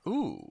fine.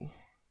 Ooh.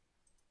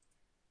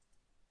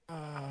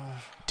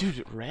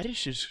 Dude,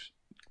 Radish is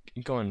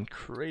going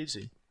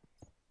crazy.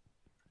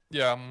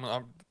 Yeah,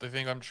 I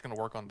think I'm just gonna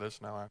work on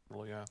this now.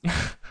 Actually, yeah.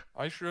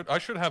 I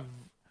should have.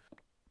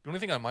 The only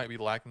thing I might be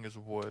lacking is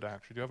wood.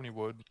 Actually, do you have any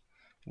wood?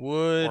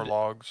 Wood. Or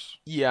logs?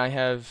 Yeah, I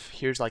have.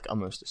 Here's like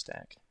almost a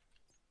stack.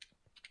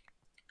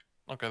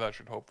 Okay, that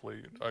should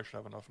hopefully. I should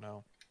have enough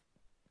now.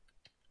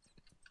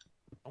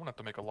 I'm gonna have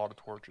to make a lot of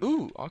torches.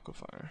 Ooh,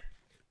 aquafire.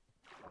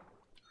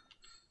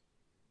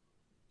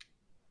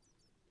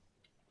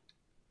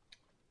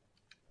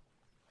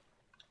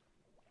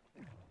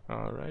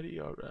 Alrighty,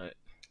 alright.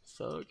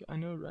 Thug, I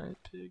know, right,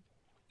 pig?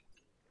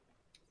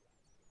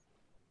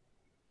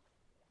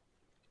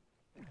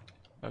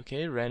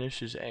 Okay,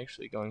 Radish is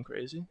actually going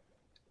crazy.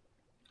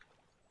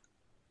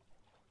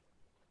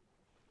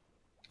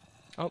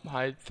 Oh,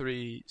 hide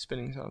 3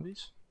 spinning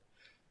zombies.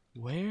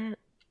 Where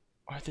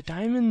are the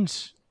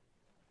diamonds?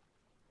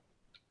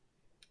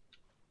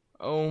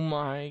 Oh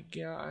my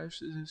gosh,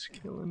 this is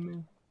killing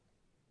me.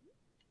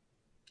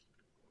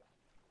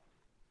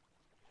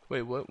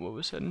 Wait, what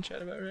was said in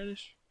chat about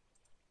Radish?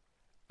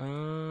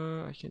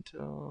 I can't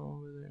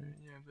tell whether,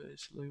 yeah, but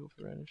it's illegal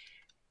for Radish.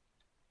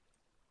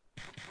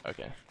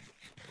 Okay.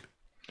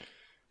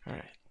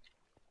 Alright.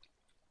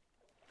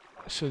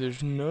 So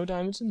there's no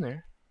diamonds in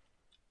there.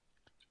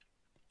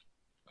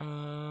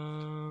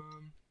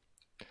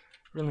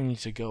 Really need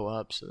to go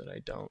up so that I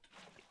don't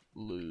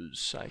lose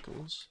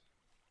cycles.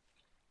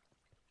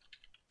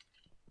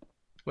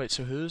 Wait,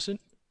 so who is it?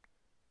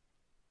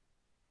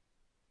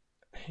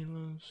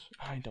 Halos?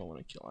 I don't want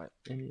to kill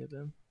any of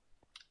them.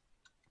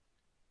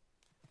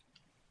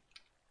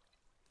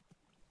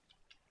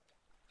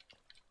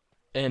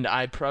 And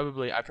I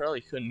probably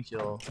couldn't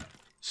kill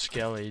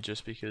Skelly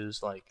just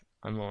because like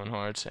I'm low on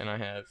hearts and I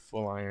have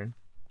full iron.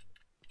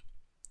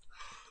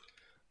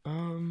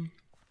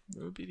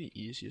 What would be the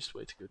easiest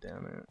way to go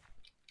down at?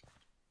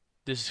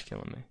 This is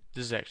killing me.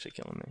 This is actually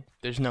killing me.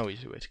 There's no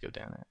easy way to go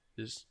down at.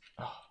 This.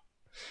 Oh.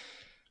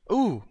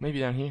 Ooh, maybe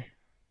down here.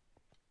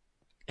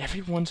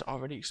 Everyone's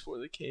already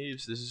explored the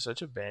caves. This is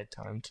such a bad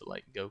time to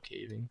like go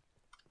caving.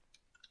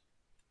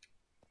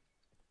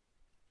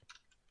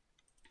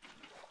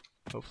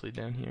 Hopefully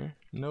down here.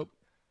 Nope.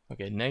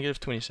 Okay,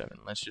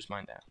 -27. Let's just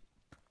mine down.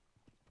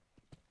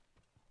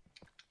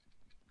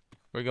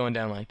 We're going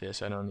down like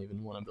this. I don't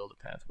even want to build a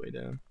pathway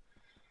down.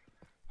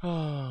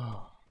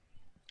 Oh.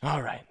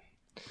 Alright.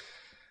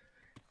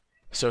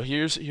 So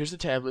here's the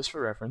tab list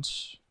for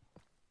reference.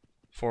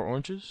 4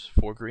 oranges,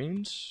 4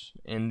 greens,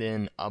 and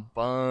then a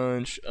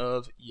bunch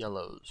of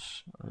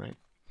yellows. Alright.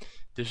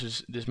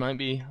 This might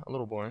be a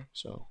little boring,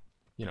 so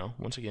you know,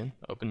 once again,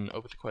 open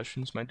to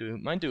questions. Might do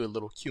a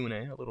little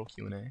Q&A,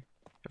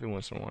 every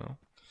once in a while.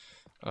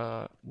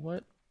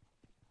 What?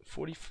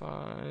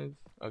 45.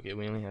 Okay,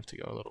 we only have to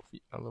go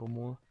a little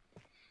more.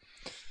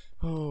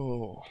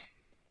 Oh,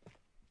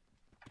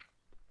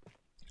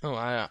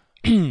 I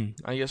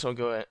I guess I'll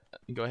go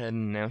ahead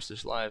and announce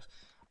this live.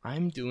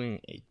 I'm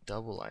doing a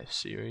double life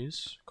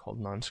series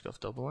called Non-Scuff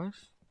Double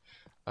Life.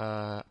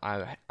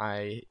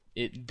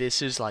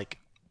 This is like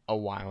a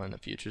while in the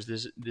future.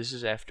 This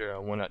is after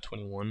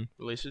 1.21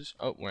 releases.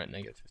 Oh, we're at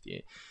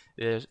 -58.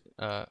 There's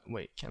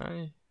wait, can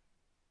I?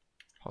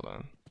 Hold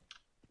on.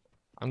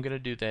 I'm gonna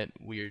do that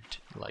weird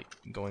like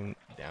going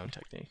down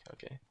technique.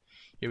 Okay,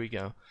 here we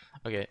go.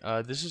 Okay,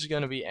 this is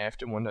gonna be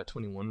after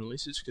 1.21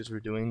 releases because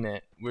we're doing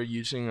that. We're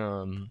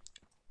using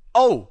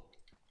Oh,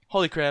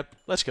 holy crap!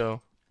 Let's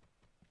go.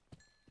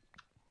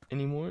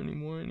 Any more?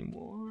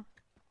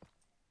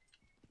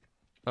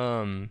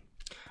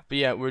 But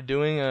yeah, we're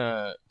doing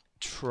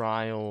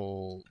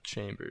trial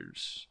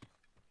chambers,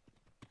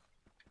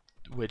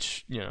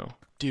 which, you know,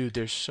 dude,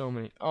 there's so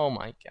many. Oh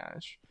my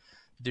gosh,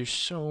 there's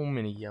so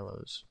many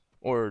yellows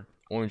or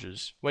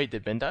oranges. Wait,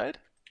 did Ben died?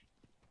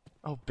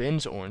 Oh,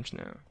 Ben's orange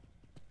now.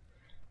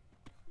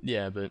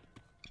 Yeah, but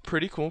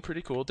pretty cool.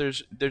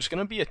 There's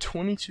gonna be a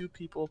 22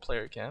 people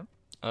player cap.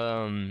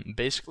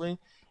 Basically,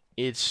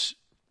 it's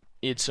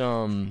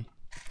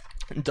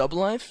double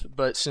life,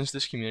 but since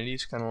this community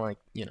is kind of like,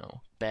 you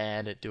know,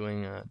 bad at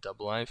doing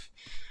double life,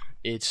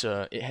 it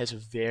has a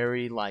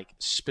very like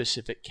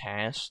specific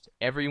cast.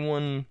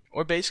 Everyone,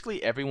 or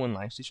basically everyone,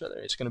 likes each other.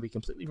 It's gonna be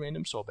completely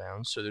random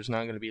soulbound, so there's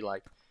not gonna be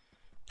like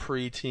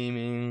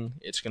pre-teaming.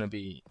 It's gonna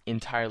be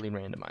entirely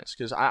randomized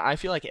because I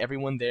feel like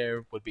everyone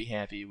there would be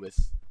happy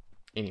with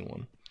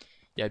anyone.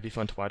 Yeah, it'd be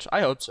fun to watch.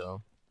 I hope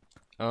so.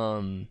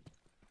 I'm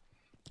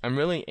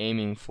really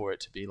aiming for it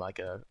to be like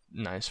a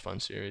nice, fun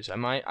series. I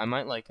might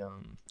like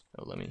oh,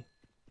 let me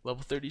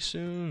level 30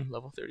 soon.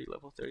 Level 30.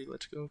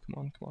 Let's go.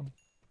 Come on.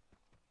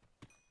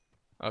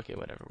 Okay,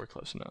 whatever. We're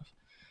close enough.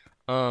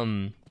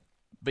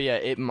 But yeah,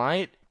 it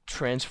might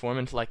transform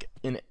into like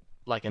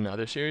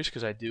another series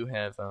because I do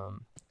have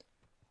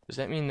Does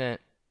that mean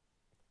that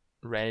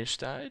Radish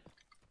died?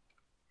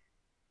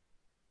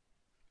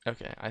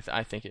 Okay,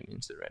 I think it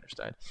means that Radish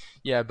died.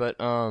 Yeah, but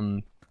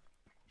oh,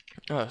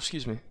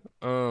 excuse me.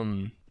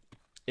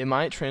 It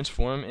might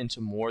transform into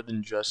more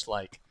than just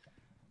like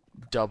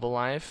double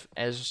life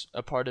as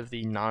a part of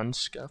the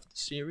non-scuffed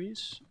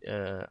series.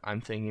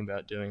 I'm thinking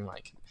about doing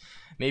like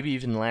maybe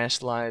even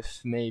last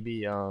life,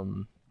 maybe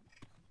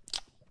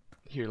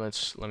here,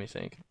 let me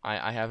think.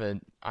 I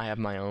have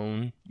my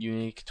own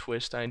unique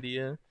twist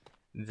idea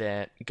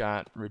that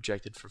got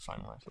rejected for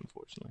final life,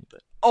 unfortunately.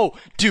 But oh,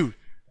 dude,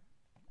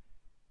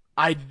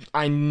 I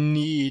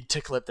need to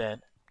clip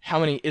that. How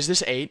many is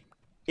this? 8?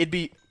 It'd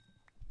be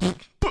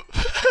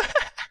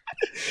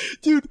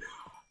dude,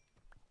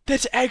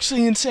 that's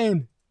actually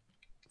insane.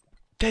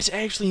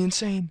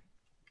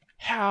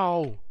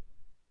 How?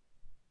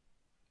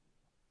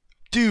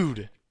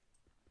 Dude.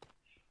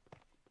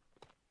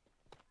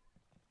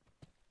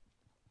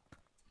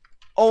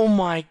 Oh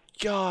my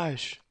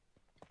gosh.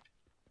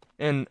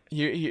 And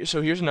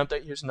so here's an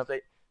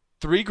update.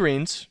 3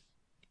 greens.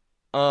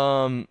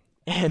 And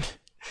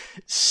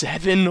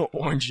 7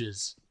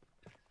 oranges.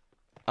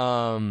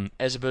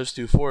 As opposed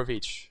to 4 of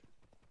each.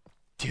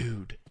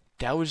 Dude,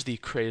 that was the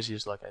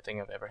craziest luck I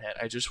think I've ever had.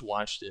 I just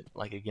watched it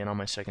like again on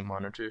my second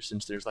monitor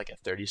since there's like a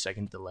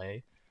 30-second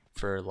delay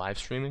for live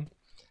streaming.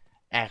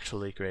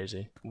 Actually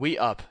crazy. We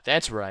up.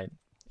 That's right.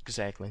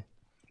 Exactly.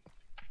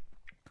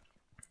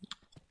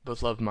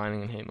 Both love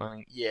mining and hate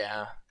mining.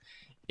 Yeah.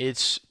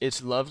 It's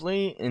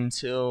lovely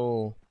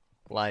until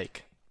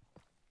like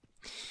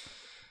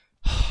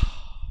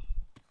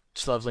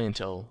it's lovely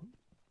until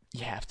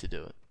you have to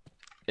do it.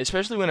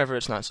 Especially whenever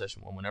it's not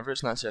session 1. Whenever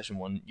it's not session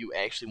 1, you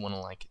actually want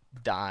to like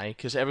die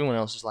because everyone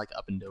else is like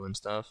up and doing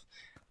stuff,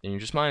 and you're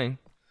just mining.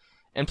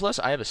 And plus,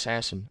 I have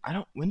assassin.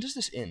 When does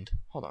this end?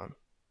 Hold on.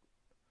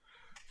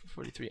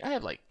 43. I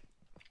have like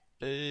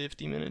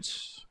 50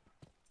 minutes.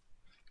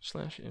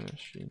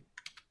 /MSG.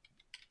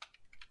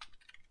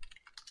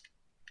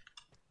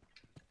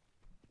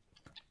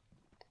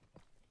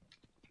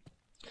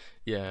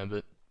 Yeah,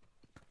 but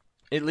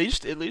at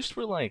least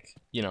we're like,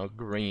 you know,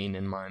 green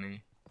and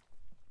mining.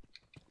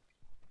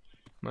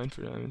 Mine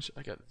for diamonds.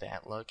 I got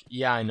that luck.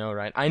 Yeah, I know,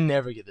 right? I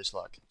never get this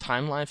luck.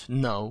 Time life?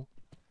 No.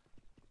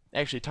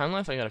 Actually, Time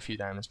Life I got a few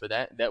diamonds, but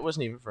that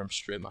wasn't even from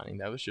strip mining.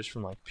 That was just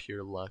from like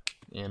pure luck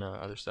and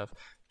other stuff.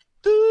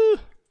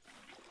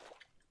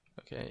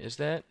 Okay, is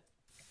that...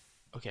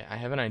 Okay, I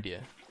have an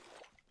idea.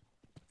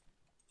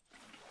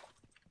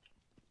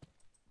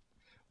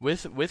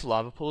 With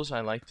lava pools,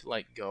 I like to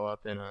like go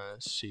up and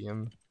see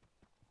them.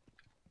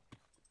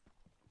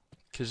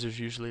 Because there's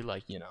usually,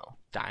 like, you know,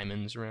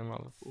 diamonds around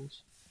lava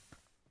pools.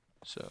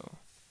 So,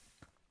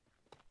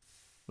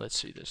 let's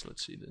see this,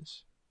 let's see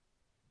this.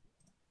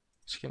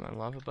 Let's get my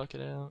lava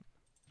bucket out.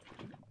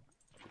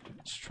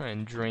 Let's try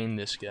and drain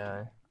this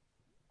guy.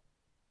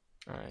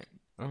 Alright,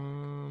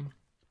 come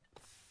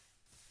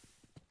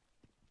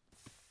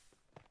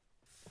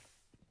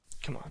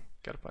on,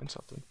 gotta find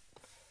something.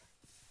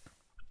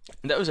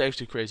 That was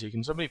actually crazy.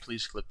 Can somebody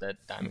please clip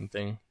that diamond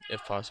thing,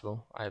 if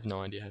possible? I have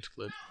no idea how to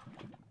clip.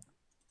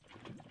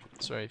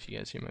 Sorry if you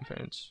guys hear my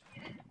parents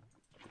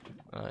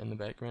in the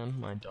background.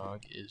 My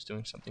dog is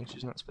doing something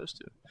she's not supposed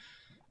to.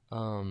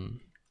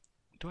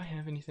 Do I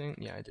have anything?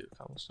 Yeah, I do.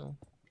 Cobblestone.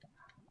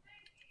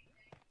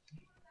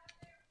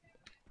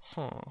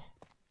 Huh.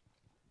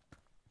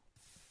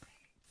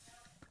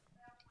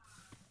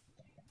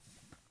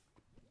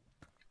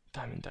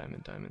 Diamond,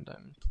 diamond, diamond,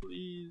 diamond.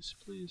 Please,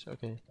 please.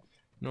 Okay.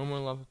 No more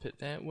lava pit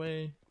that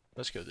way.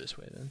 Let's go this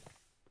way then.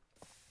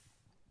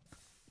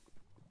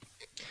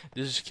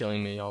 This is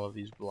killing me, all of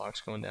these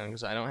blocks going down,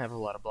 because I don't have a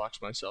lot of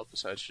blocks myself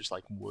besides just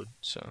like wood,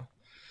 so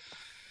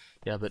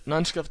yeah. But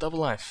non-scuff double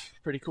life,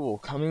 pretty cool.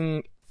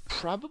 Coming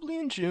probably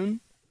in June.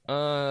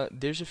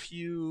 There's a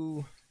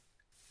few,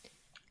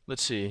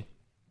 let's see,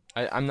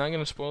 I'm not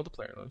gonna spoil the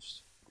player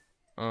list,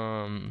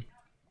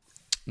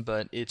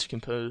 but it's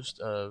composed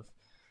of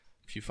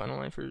a few final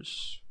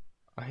lifers,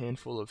 a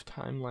handful of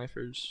time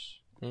lifers,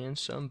 and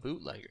some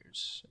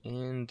bootleggers.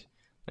 And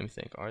let me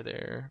think, are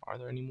there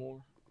any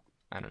more?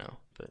 I don't know,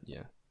 but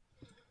yeah.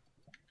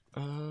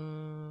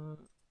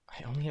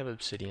 I only have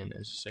obsidian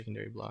as a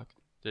secondary block.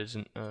 There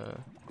isn't,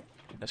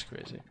 that's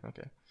crazy.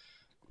 Okay.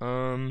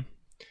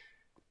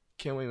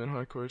 Can't wait when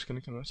hardcore is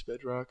gonna come out to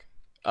bedrock.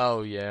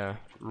 Oh yeah,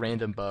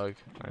 random bug.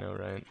 I know,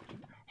 right?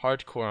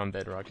 Hardcore on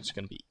bedrock is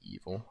gonna be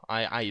evil.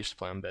 I used to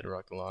play on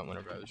bedrock a lot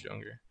whenever I was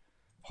younger.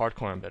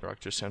 Hardcore on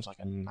bedrock just sounds like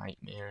a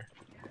nightmare.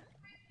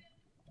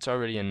 It's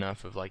already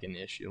enough of like an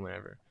issue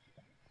whenever.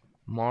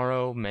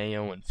 Morrow,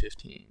 Mayo, and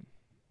 15.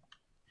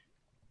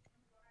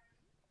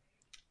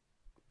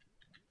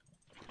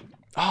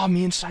 Oh,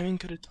 me and Simon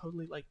could have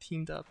totally like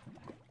teamed up.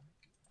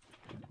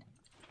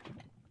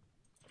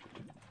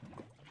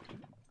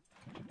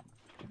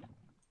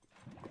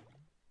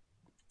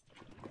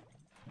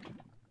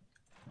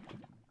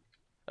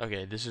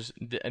 Okay,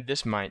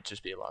 this might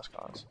just be a lost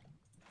cause.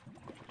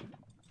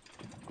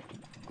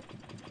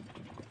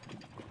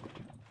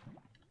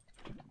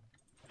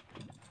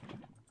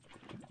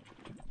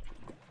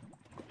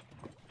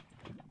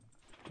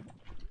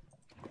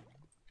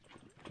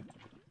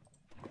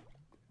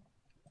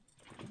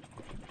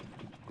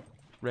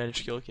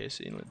 Radish kill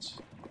Casey, let's.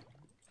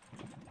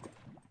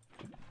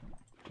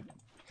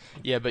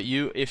 Yeah, but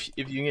if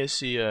you guys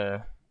see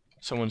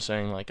someone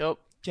saying like, oh,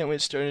 can't wait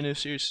to start a new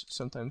series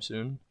sometime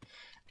soon,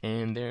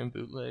 and they're in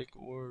bootleg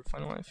or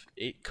Final Life,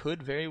 it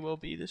could very well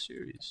be the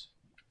series.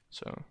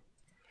 So,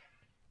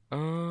 let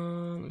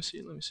me see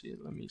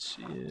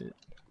it.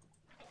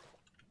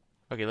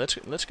 Okay,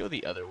 let's go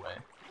the other way.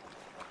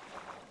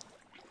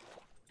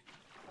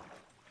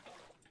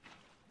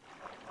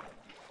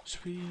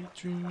 Sweet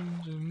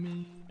dreams are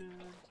made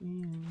of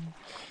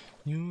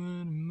you.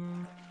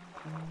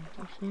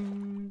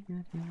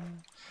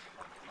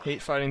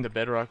 Hate fighting the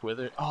bedrock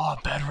wither. Oh,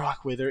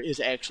 bedrock wither is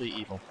actually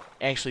evil.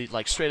 Actually,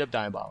 like straight up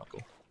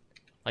diabolical.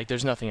 Like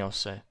there's nothing else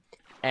to say.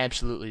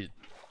 Absolutely.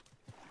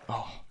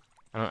 Oh,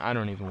 I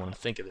don't even want to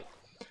think of it.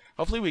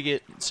 Hopefully we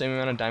get the same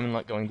amount of diamond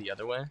luck going the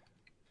other way.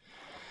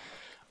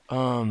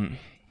 I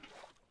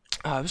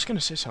was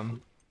gonna say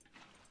something.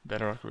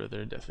 Bedrock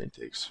wither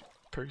definitely takes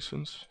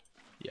Perkinsons.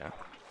 Yeah,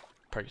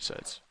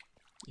 Percocets.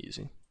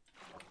 Easy.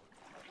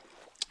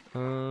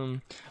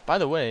 By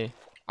the way,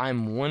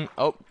 I'm one.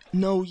 Oh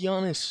no,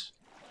 Giannis.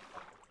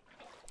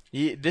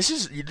 This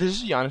is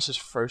Giannis's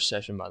first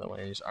session, by the way,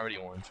 and he's already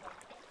orange.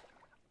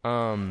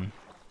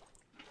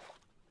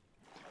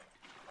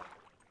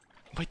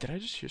 Wait, did I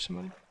just hear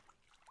somebody?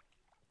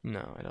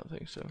 No, I don't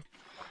think so.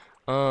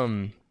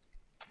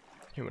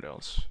 Here, what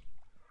else?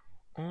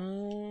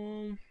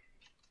 Oh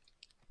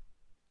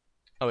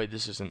wait,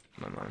 this isn't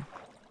my mine.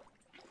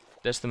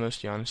 That's the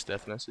most Giannis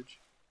death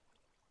message.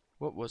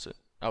 What was it?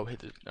 Oh,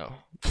 hit it.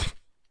 Oh.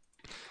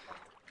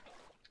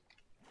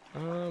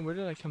 Where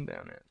did I come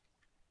down at?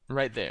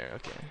 Right there,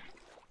 okay.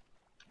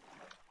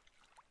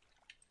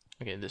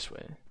 Okay, this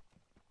way.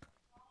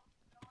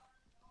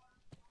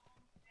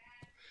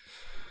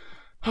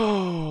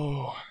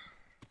 Oh.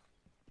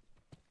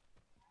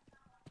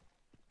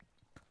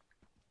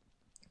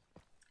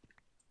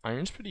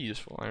 Iron's pretty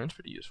useful.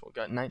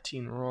 Got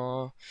 19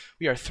 raw.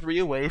 We are 3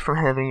 away from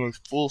having a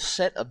full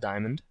set of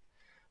diamond.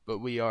 But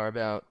we are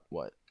about,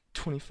 what,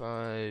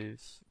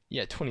 25...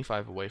 Yeah,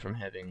 25 away from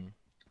having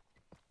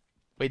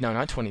Wait, no,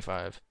 not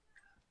 25.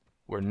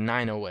 We're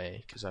 9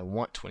 away, because I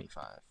want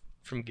 25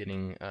 from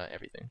getting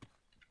everything.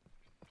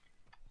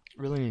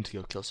 Really need to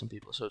go kill some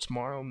people. So it's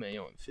Morrow,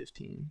 Mayo, and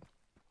 15.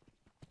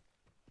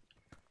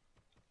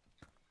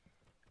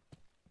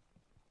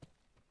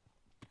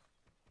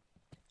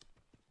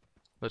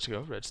 Let's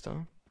go,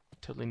 redstone.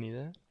 Totally need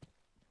that.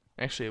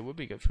 Actually, it would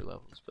be good for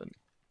levels, but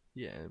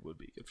yeah, it would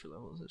be good for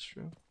levels, that's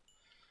true.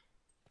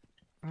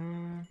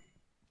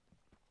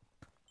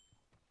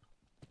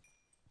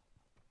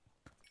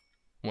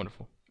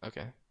 Wonderful.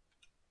 Okay.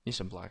 Need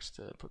some blocks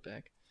to put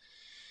back.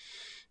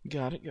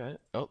 Got it, got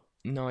it. Oh,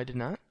 no, I did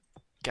not.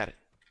 Got it.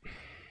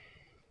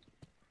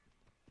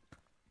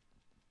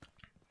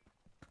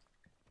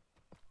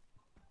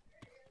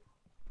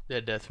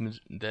 That death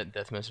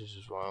message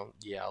is wild.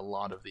 Yeah, a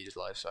lot of these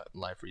life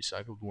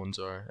recycled ones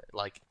are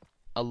like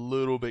a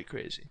little bit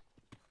crazy.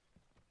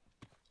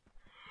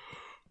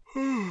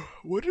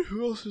 Wonder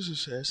who else is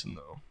assassin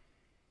though.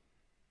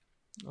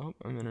 Oh,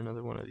 I'm in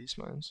another one of these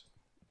mines.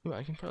 Ooh,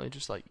 I can probably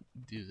just like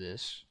do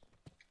this.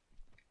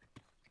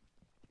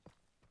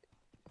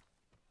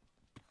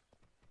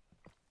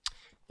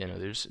 You know,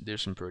 there's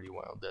some pretty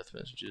wild death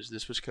messages.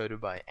 This was coded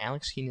by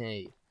Alex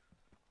Hine,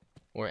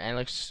 or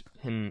Alex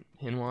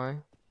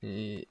Hinwai.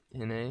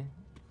 Ine?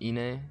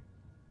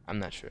 I'm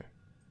not sure.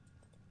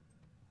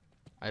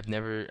 I've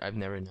never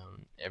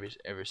known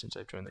ever since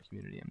I've joined the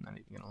community. I'm not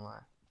even gonna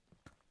lie.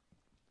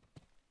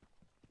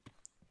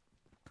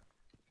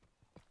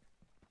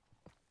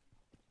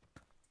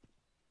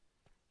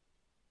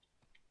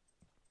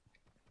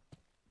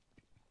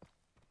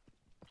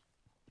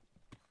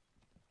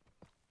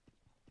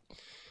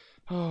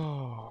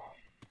 Oh,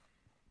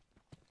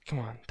 come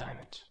on,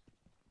 diamonds.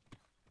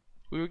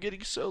 We were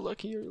getting so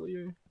lucky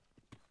earlier.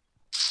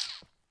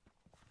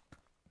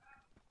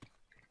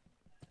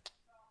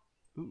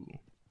 Ooh.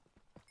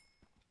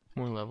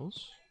 More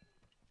levels.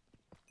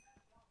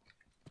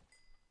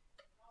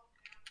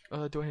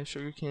 Do I have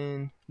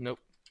sugarcane? Nope.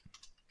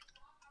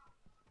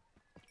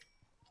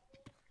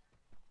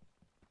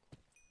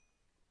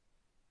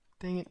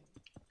 Dang it.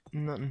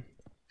 Nothing.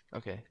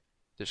 Okay.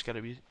 There's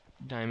gotta be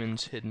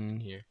diamonds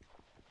hidden here.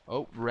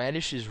 Oh,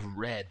 radish is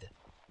red.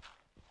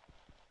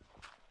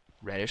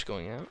 Radish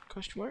going out?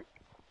 Question mark?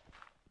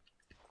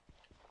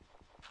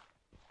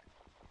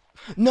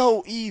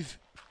 No, Eve!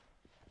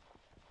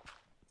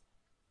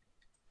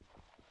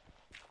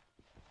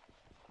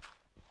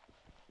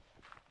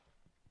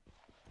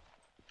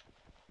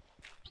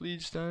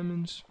 Please,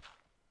 diamonds.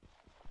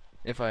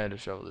 If I had a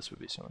shovel, this would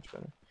be so much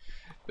better.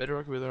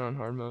 Bedrock Wither on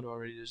hard mode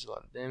already does a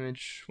lot of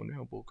damage. Wonder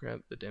how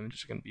bullcrap the damage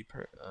is gonna be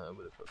per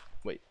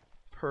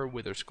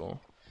Wither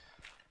Skull.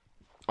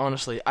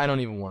 Honestly, I don't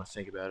even want to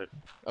think about it.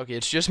 Okay,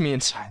 it's just me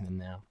and Simon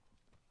now.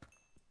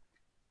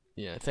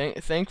 Yeah,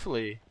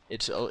 thankfully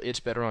it's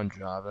better on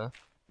Java.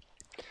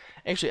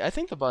 Actually, I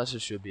think the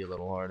bosses should be a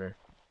little harder.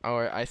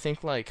 Or I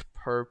think like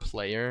per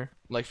player,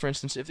 like for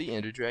instance, if the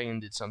Ender Dragon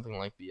did something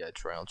like the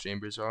Trial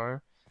Chambers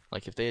are,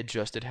 like if they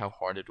adjusted how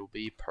hard it will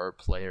be per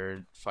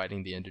player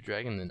fighting the Ender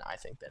Dragon, then I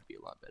think that'd be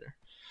a lot better.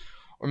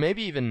 Or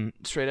maybe even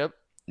straight up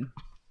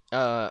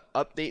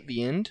update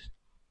the end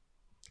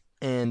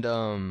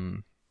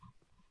and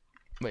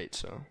wait,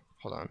 so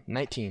hold on.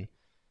 19.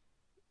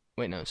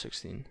 Wait, no,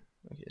 16.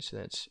 Okay, so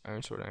that's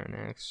Iron Sword, Iron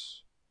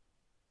Axe.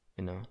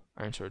 You know,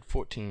 Iron Sword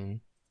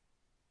 14.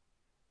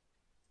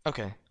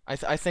 Okay,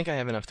 I think I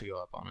have enough to go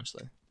up,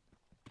 honestly.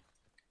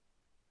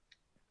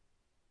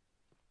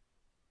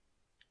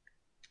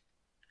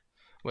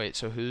 Wait,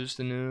 so who's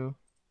the new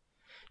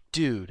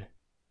dude?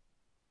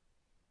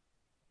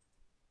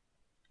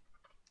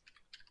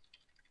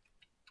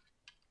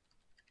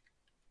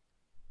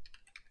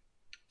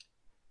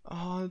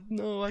 Oh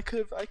no, I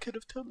could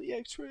have totally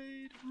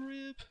X-rayed.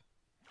 RIP.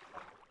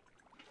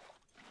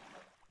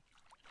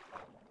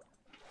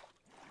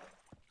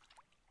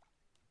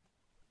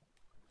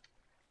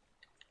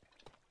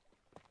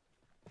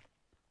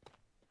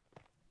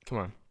 Come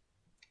on.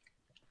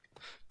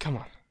 Come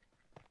on.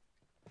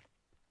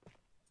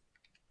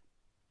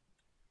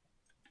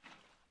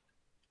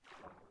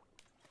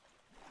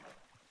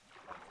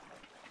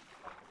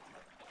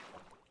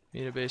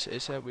 Need a base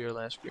ASAP, we are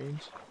last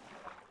greens.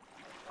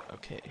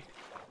 Okay.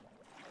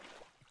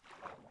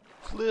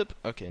 Flip.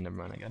 Okay, never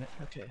mind, I got it.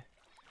 Okay.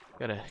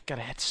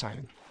 Gotta hit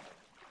Simon.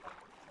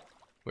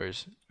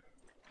 Where's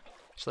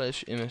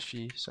slash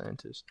MSG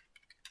scientist?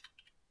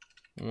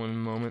 One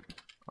moment.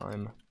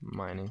 I'm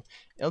mining.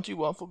 LG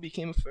Waffle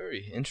became a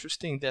furry.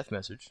 Interesting death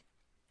message.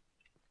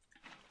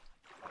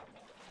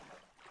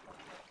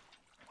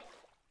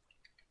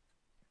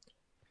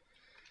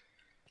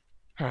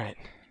 Alright.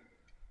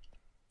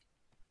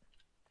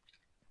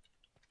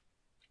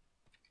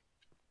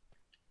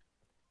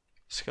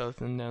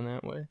 Skeleton down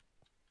that way.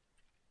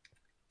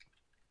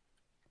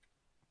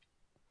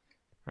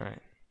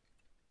 Alright.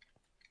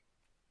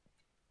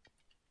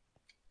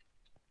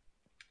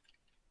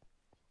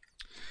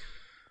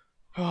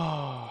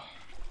 Oh,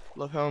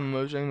 love how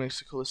Mojang makes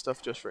the coolest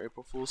stuff just for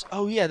April Fools.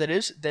 Oh yeah, that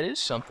is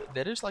something.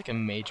 That is like a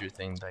major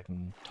thing that I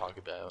can talk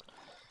about.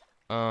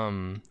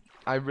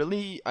 I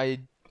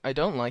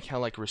don't like how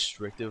like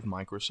restrictive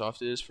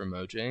Microsoft is for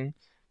Mojang,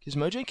 because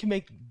Mojang can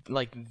make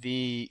like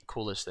the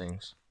coolest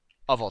things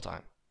of all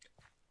time.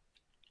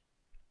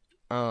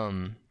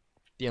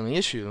 The only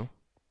issue,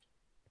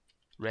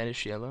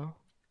 reddish yellow.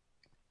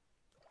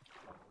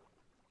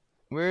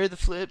 Where the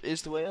flip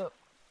is the way up.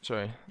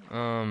 Sorry.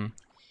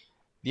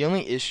 The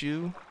only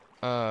issue,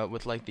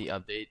 with like the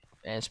update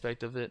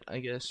aspect of it, I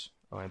guess.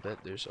 Oh, I bet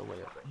there's a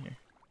way up right here.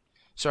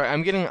 Sorry,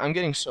 I'm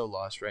getting so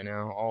lost right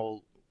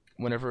now.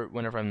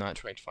 Whenever I'm not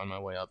trying to find my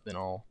way up, then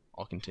I'll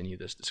continue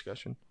this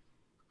discussion.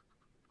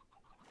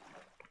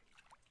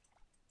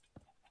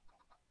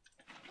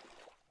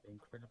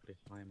 Incredibly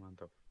high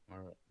amount of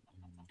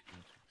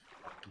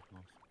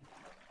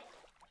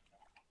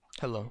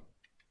Hello.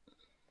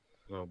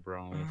 Hello,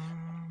 brownies.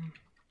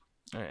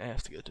 Alright, I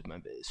have to go to my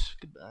base.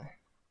 Goodbye.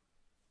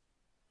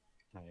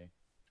 Hi.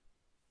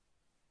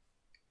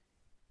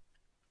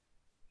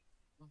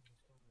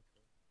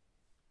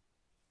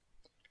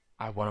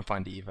 I want to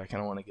find Eve. I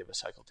kind of want to give a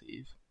cycle to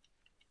Eve.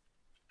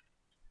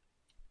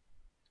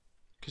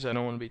 Because I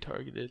don't want to be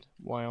targeted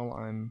while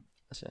I'm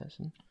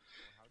assassin.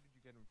 How did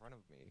you get in front of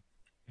me?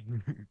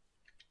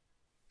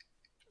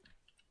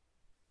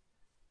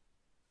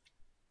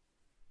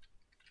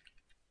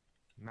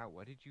 Matt,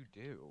 what did you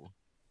do?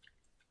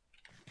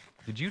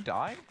 Did you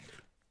die?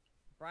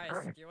 Bryce,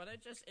 do you want to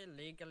just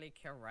illegally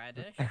kill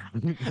Radish?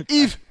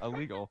 Eve!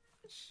 Illegal.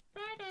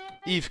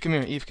 Eve, come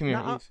here. Eve, come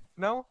here.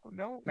 No, Eve.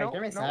 no. Wait,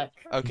 give me a sec.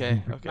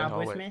 Okay. Now, I'll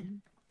with wait.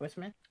 me? With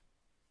me?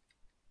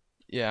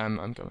 Yeah,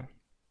 I'm coming.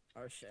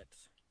 Oh shit.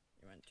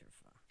 You went too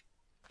far.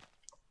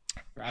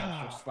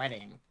 Radish, you're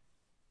sweating.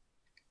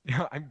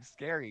 Yeah, I'm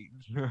scary.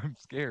 I'm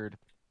scared.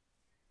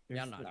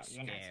 You're not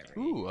scary.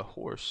 Ooh, a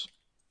horse.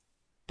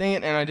 Dang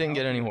it, and I didn't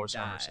get any horse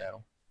on her die.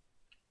 saddle.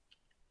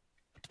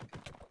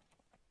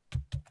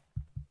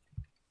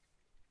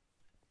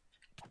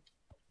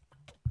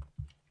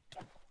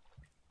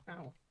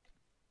 Ow.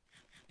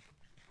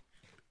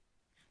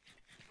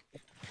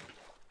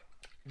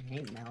 I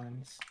hate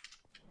melons.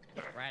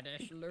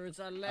 Radish, lose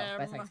a limb. Oh,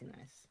 that's actually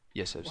nice.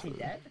 Yes, Is he absolutely.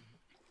 dead? Do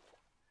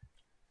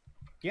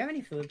you have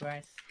any food,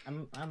 Bryce?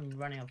 I'm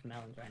running out of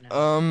melons right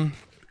now.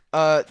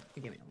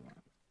 Give me one.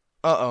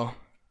 Uh-oh.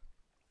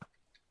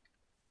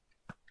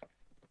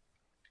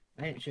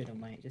 I didn't shoot him,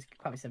 mate. Just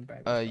probably some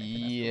bread.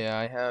 Yeah,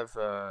 I have,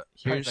 Here's...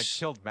 here's... I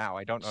killed Mao.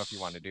 I don't know if you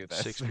want to do this.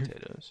 6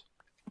 potatoes.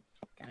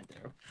 Kinda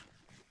do.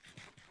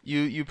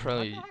 You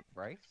probably... What the heck,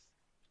 Bryce?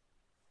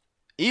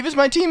 Eve is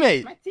my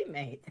teammate! My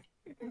teammate.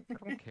 I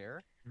don't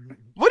care.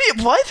 What?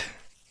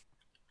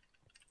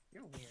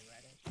 You're weird,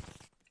 Radish.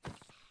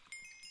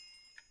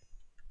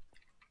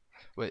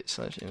 Wait,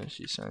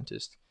 /MSG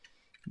scientist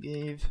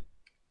gave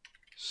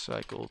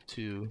cycle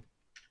to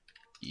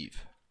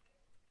Eve.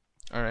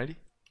 Alrighty.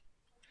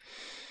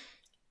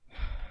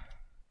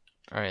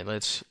 Alright,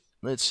 let's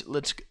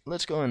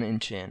go and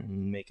enchant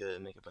and make a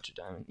bunch of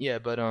diamond. Yeah,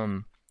 but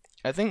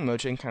I think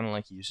Mojang kind of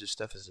like uses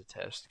stuff as a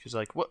test, cause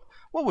like what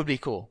would be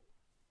cool?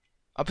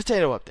 A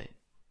potato update.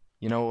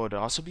 You know what would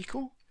also be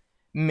cool?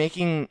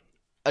 Making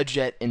a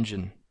jet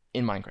engine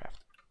in Minecraft.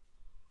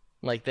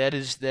 Like that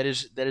is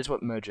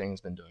what Mojang has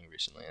been doing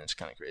recently, and it's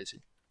kind of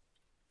crazy.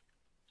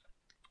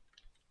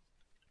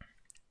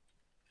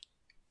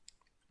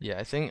 Yeah,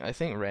 I think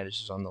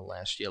Radish is on the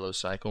last yellow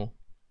cycle,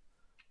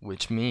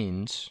 which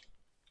means,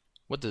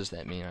 what does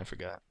that mean? I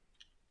forgot.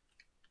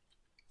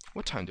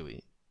 What time do we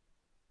eat?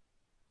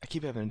 I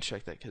keep having to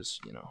check that because,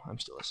 you know, I'm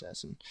still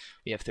assassin.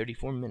 We have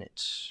 34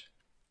 minutes.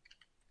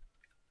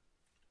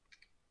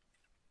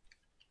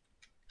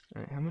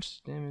 Alright, how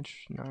much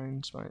damage?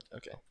 9 smite.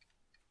 Okay.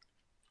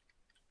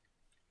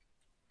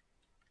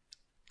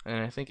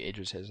 And I think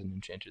Aegis has an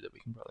enchanter that we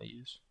can probably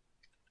use.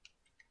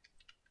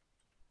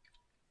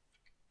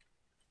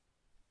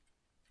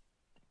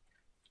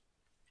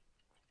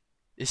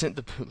 Isn't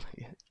the bootleg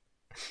yet?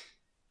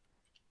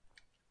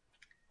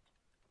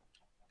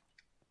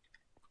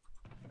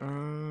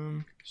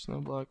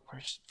 Snowblock.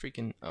 Where's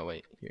freaking? Oh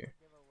wait, here.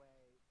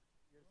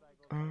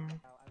 I will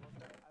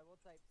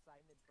type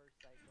Simon first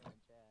cycle in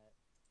chat.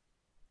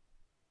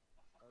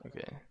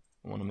 Okay,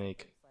 I want to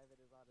make Simon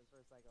is on his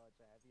first cycle in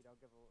chat. If you don't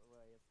give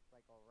away a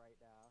cycle right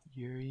now.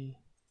 Yuri,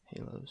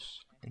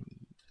 Halos, and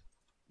Eve.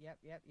 Yep.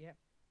 Yeah,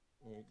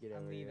 get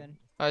I'm over here. leaving.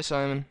 Hi,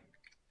 Simon.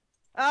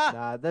 Ah!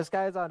 Nah, this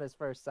guy's on his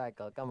first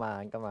cycle. Come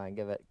on,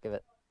 give it,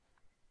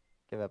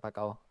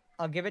 Paco.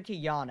 I'll give it to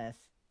Giannis.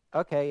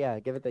 Okay, yeah,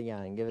 give it to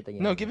Yan.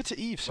 No, give it to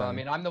Eve. Well, Simon. I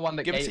mean, I'm the one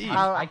that give gave it to Eve.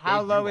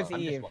 How low is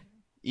Eve?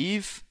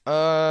 Eve,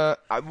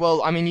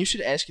 well, I mean, you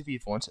should ask if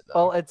Eve wants it,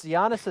 though. Well, it's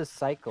Giannis's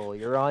cycle.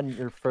 You're on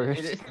your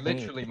first. It is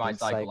literally my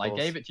cycle. cycles.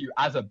 I gave it to you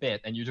as a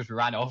bit, and you just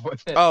ran off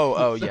with it.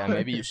 Oh, yeah,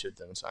 maybe you should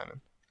then,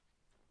 Simon.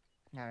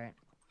 Alright.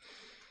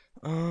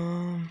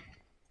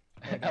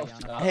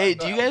 Hey,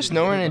 do you guys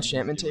know where an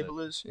enchantment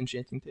table is?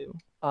 Enchanting table?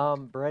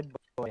 Bread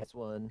Boy has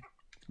one.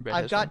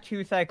 I've got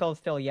 2 cycles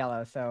still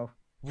yellow, so.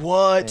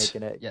 What?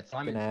 Yeah,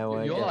 Simon,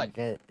 you're like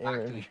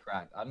actually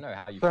cracked. I don't know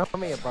how you. Throw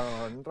me a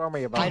bone.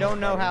 I don't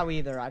know how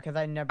either, because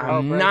I never.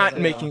 I'm not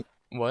making.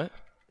 What?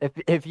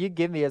 If you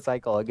give me a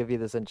cycle, I'll give you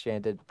this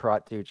enchanted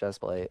Prot 2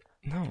 chestplate.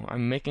 No,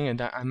 I'm making a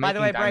By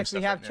the way, Bryce,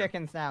 we have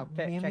chickens now.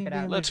 Check it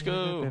out. Let's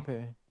go.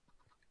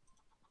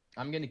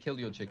 I'm gonna kill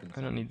your chickens.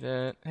 I don't need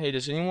that. Hey,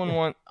 does anyone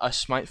want a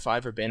Smite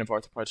 5 or Bane of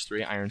Arthropods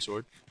 3 Iron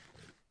Sword?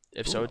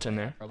 If so, it's in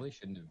there. Probably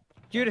shouldn't have.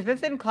 Dude, is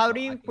this in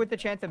Cloudy with the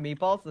Chance of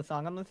Meatballs, the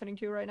song I'm listening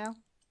to right now?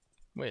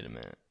 Wait a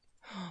minute.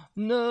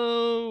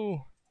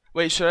 No!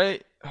 Wait, should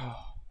I?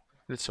 Oh,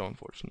 that's so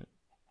unfortunate.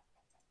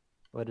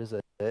 What is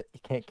it? You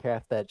can't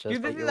craft that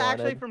chestplate. Dude, this is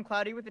actually from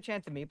Cloudy with the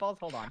Chance of Meatballs?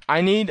 Hold on.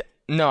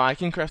 No, I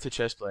can craft the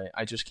chestplate.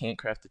 I just can't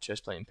craft the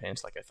chestplate and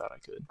pants like I thought I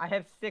could. I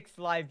have 6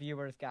 live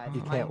viewers, guys.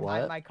 You can't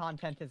what? My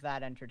content is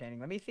that entertaining.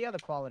 Let me see how the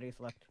qualities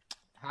look.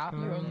 How have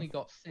you only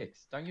got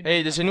 6? Don't you?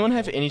 Hey, does anyone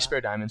have any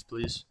spare diamonds,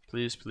 please?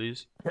 Please,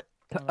 please.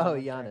 Oh,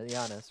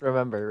 Giannis,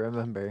 remember. I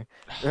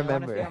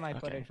want to see how my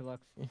footage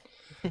looks.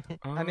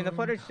 I mean, the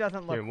footage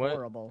doesn't look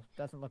horrible.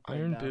 Doesn't look good,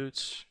 Iron though.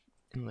 boots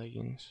and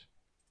leggings.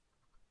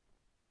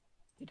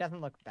 It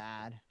doesn't look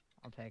bad.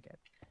 I'll take it.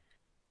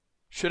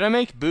 Should I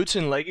make boots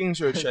and leggings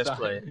or a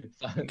chestplate?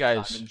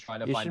 Guys, you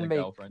should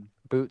make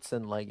boots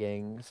and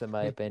leggings, in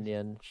my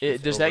opinion.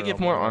 Does that give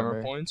more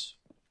armor points?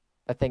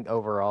 I think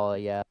overall,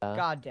 yeah.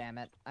 God damn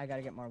it. I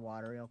gotta get more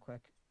water real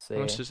quick. How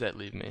much does that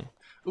leave me?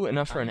 Ooh,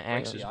 enough for an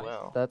axe as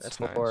well. That's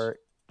nice.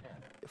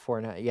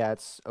 4.5. Yeah,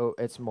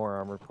 it's more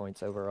armor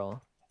points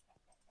overall.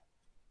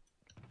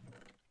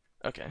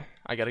 Okay,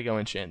 I gotta go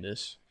enchant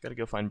this. Gotta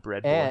go find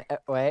bread.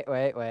 Wait,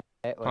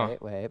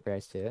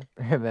 brice2.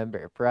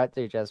 Remember, Prot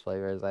 2 chestplate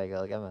for a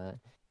cycle. Come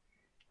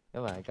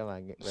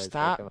on.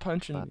 Stop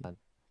punching me.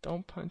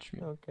 Don't punch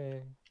me.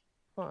 Okay,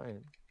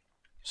 fine.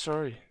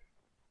 Sorry.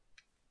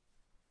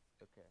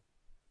 Okay.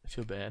 I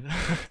feel bad.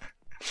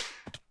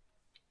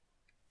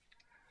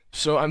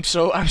 I'm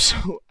so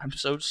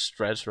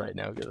stressed right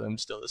now because I'm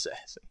still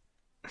assassin.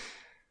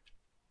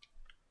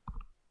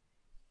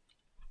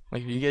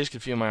 Like, if you guys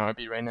could feel my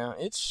heartbeat right now,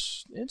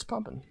 it's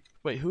pumping.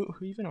 Wait, who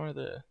even are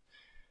the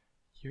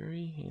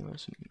Yuri,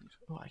 Halos, and Eve?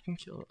 Oh, I can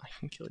kill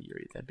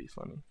Yuri. That'd be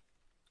funny.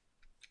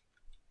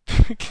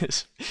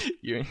 Because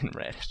Yuri and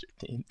Radish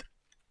are teamed,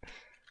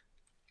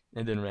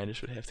 and then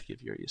Radish would have to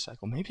give Yuri a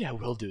cycle. Maybe I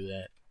will do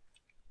that.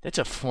 That's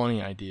a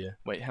funny idea.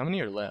 Wait, how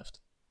many are left?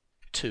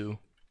 2.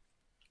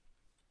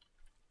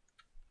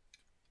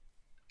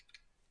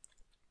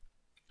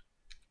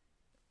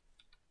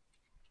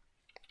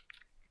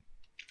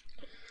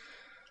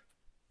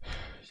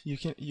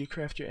 You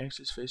craft your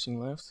axes facing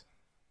left.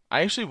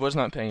 I actually was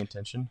not paying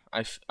attention.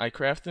 I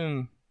craft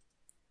them.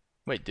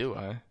 Wait, do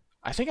I?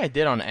 I think I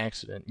did on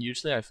accident.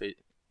 Usually I face.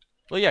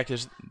 Well, yeah,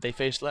 because they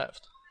face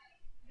left.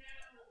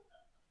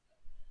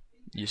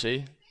 You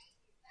see?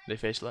 They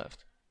face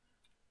left.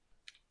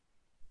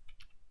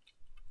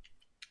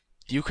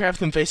 Do you craft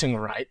them facing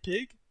right,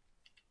 pig?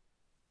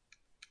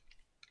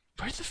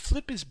 Where the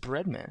flip is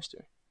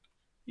Breadmaster?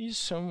 He's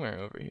somewhere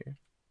over here.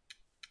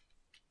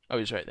 Oh,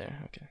 he's right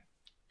there. Okay.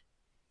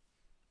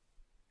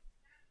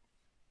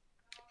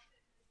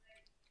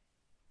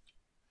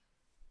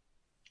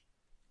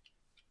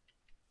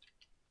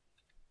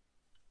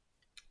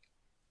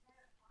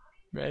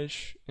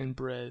 Radish and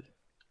bread.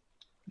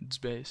 It's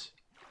base.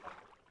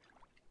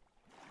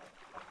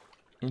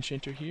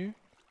 Enchanter here?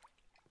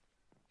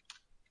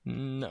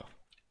 No.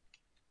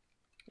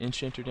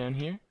 Enchanter down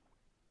here?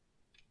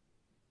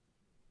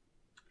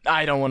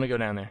 I don't want to go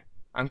down there.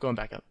 I'm going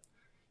back up.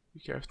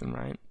 You craft them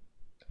right.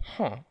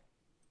 Huh.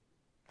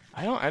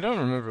 I don't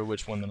remember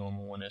which one the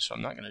normal one is, so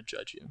I'm not gonna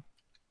judge you.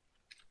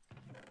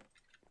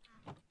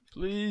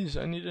 Please,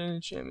 I need an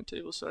enchantment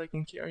table so I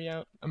can carry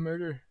out a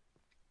murder.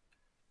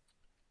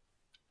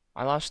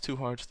 I lost 2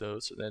 hearts though,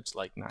 so that's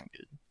like not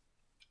good.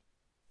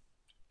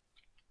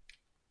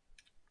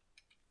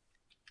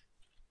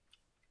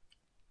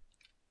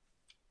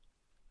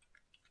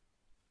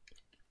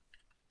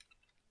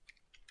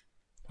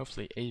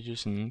 Hopefully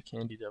Aegis and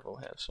Candy Devil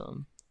have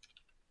some.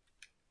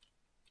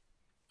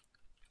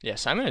 Yeah,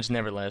 Simon has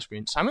never last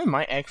green. Simon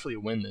might actually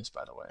win this,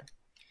 by the way.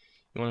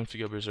 You want him to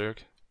go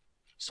berserk?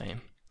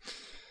 Same.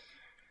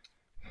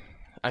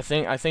 I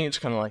think it's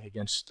kind of like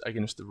against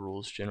the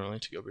rules generally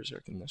to go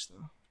berserk in this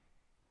though.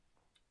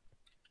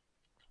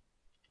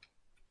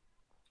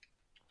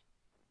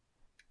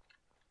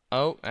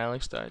 Oh,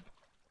 Alex died.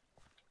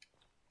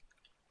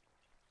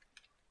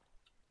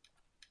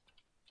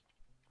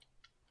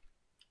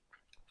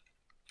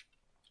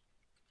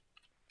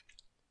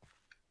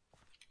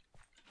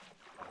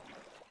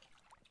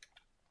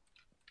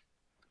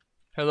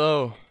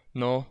 Hello,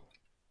 Noel.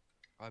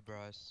 Hi,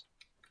 Bryce.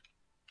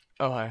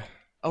 Oh, hi.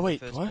 Oh, wait,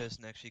 the first what?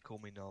 person actually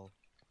called me Noel.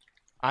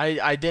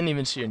 I didn't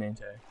even see your name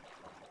tag.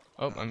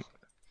 Oh,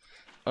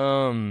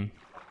 I'm...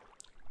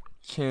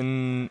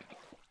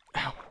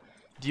 Ow.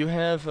 Do you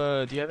have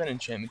an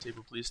enchantment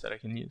table, please, that I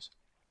can use?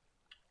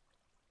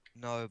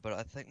 No, but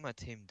I think my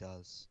team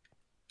does.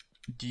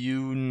 Do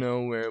you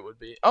know where it would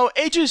be? Oh,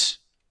 Aegis!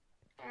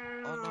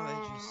 Oh,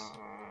 no, Aegis.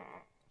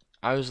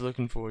 I was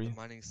looking for you. The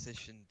mining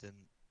session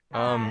didn't...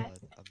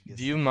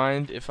 Do you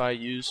mind if I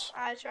use...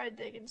 I tried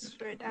digging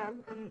straight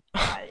down and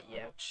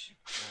yeah.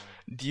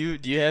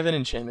 Do you have an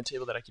enchantment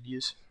table that I could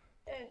use?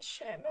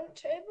 Enchantment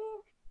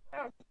table? I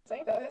don't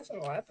think that has some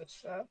life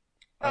stuff.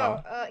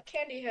 Oh.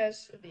 Candy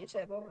has the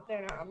table, but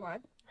they're not online.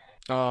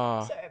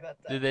 Oh. Sorry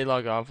about that. Did they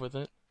log off with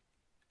it?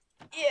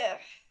 Yeah.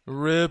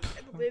 RIP.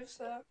 I believe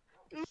so.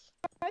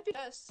 Might be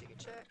best to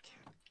check.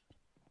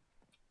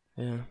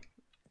 Yeah.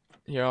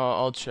 Here,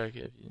 I'll check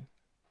it if you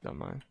don't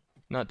mind.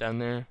 Not down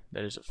there.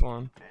 That is a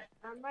farm.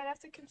 I might have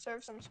to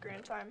conserve some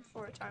screen time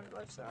before time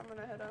left, so I'm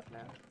gonna head off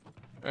now.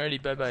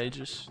 Alrighty, bye-bye,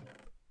 Aegis.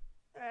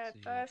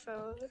 Alright, bye,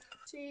 fellas.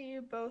 See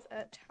you both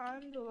at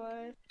Time to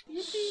Life.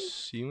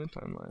 See you in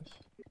Time Life.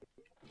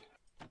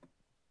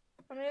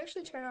 I'm gonna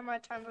actually turn on my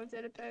Time Life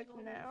data pack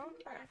now.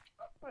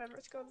 Whatever,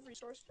 let's go to the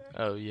resource pack.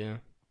 Oh, yeah.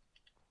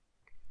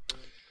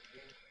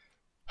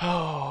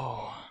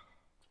 Oh.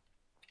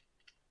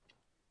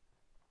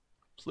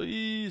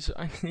 Please,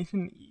 I need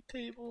an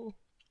E-table.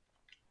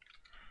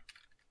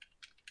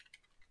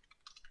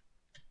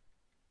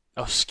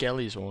 Oh,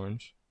 Skelly's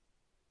orange.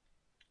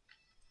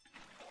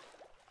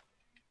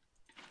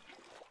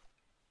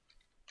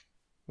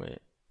 Wait,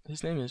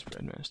 his name is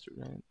Breadmaster,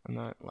 right? I'm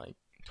not, like,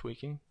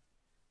 tweaking.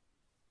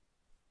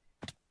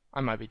 I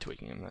might be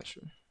tweaking, I'm not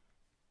sure.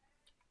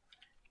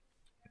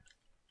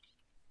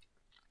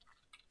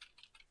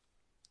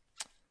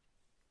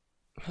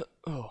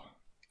 Oh.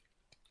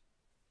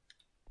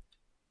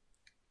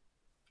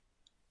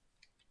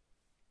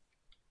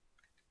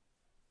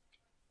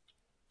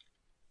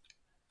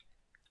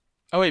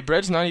 Oh wait,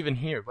 Bread's not even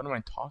here. What am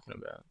I talking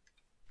about?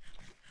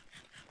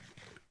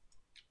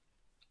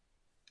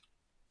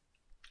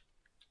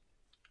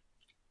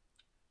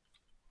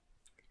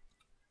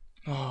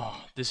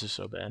 Oh, this is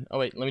so bad. Oh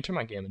wait, let me turn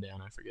my gamma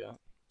down. I forgot.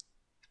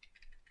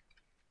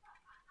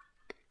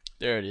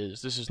 There it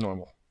is. This is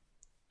normal.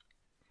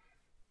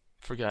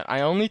 Forgot.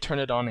 I only turn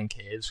it on in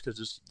caves because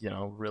it's, you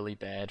know, really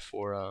bad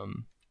for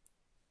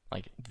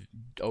like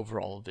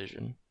overall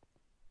vision.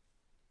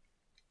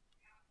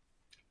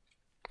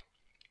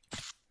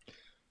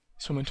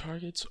 So my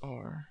targets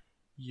are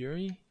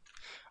Yuri.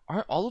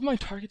 Are all of my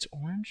targets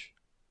orange?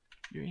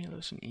 Yuri,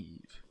 Alice, and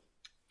Eve.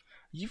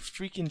 Are you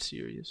freaking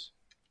serious?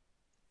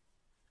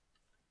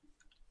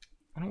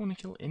 I don't want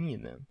to kill any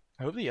of them.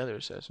 I hope the other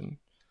assassin.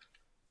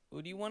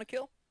 Who do you want to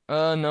kill?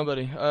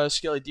 Nobody.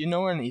 Skelly, do you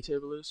know where an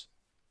E-table is?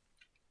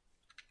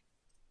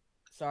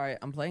 Sorry,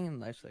 I'm playing in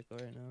Life Cycle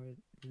right now.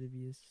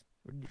 Reviews.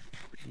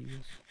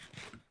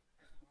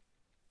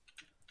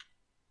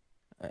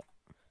 Alright.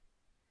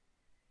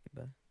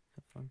 Goodbye.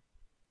 Have fun.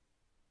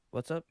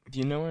 What's up? Do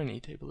you know where an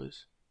E-table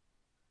is?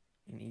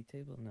 An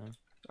E-table? No.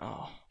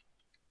 Oh.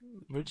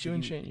 Where did you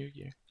enchant your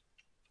gear?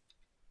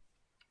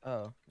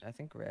 Oh, I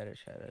think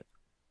Radish had it.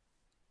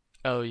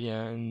 Oh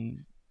yeah,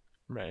 and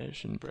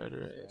Radish and Bread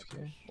are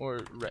AFK. Or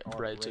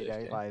Bread's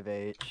AFK.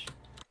 5H.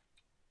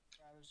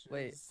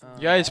 Wait,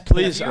 guys,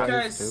 please. Have you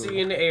guys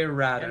seen a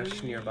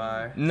Radish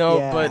nearby? No,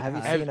 yeah, but have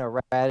you seen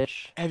a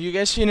Radish? Have you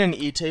guys seen an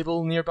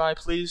E-table nearby,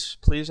 please?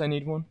 Please, I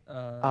need one.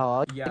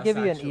 I'll give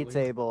you an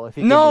E-table if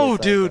you No,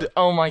 dude!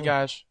 Oh my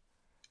gosh.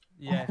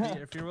 Yeah,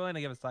 if you're willing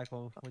to give a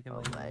cycle, we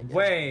can.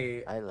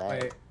 Wait. I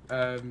lag. Wait.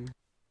 I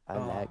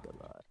lag a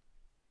lot.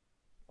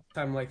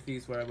 Time like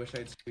these where I wish I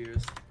had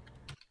spears.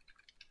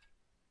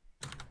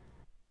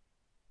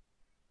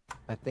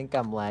 I think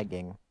I'm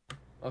lagging.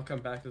 I'll come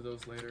back to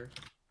those later.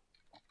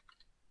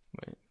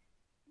 Wait.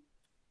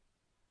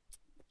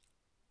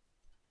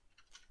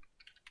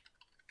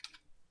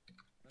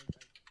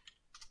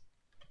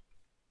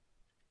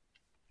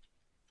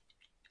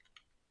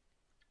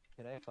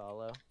 Can I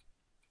follow?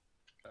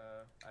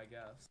 I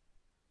guess.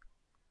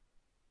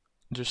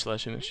 Just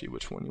let him see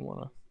which one you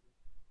wanna,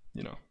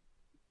 you know.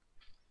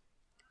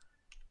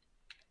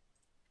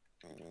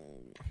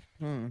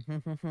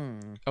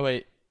 Oh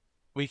wait,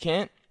 we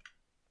can't.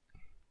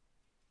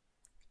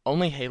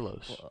 Only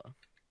Halos.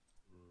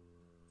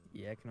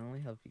 Yeah, I can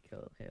only help you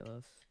kill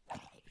Halos.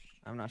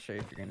 I'm not sure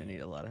if you're gonna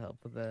need a lot of help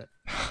with that.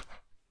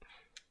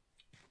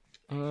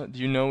 Do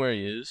you know where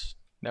he is?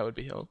 That would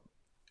be help.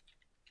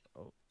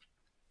 Oh.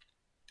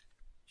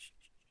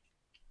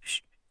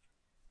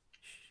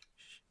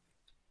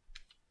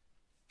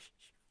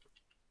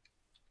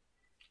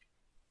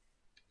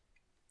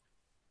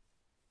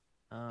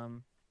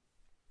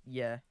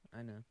 Yeah,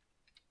 I know.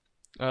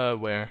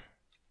 Where?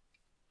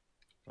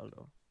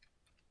 Hello.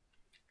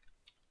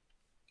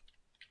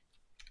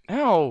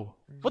 Ow!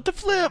 What the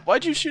flip?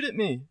 Why'd you shoot at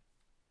me?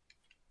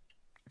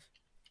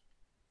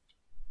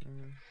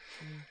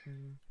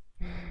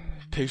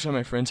 Picture of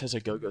my friends has a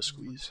go-go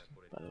squeeze,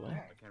 by the way.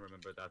 I can't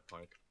remember that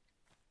part.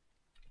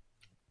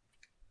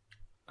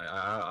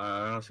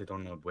 I honestly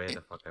don't know where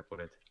the fuck I put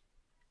it.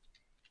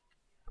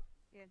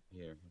 Yeah.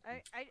 Here.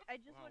 I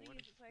just want to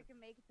use it so I can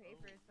make a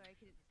paper so I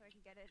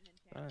can get it and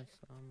enchant it.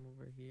 So I'm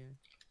over here.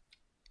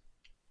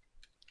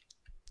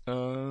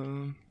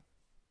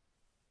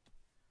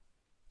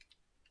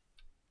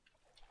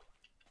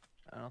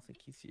 I don't think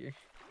he's here.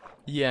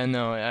 Yeah,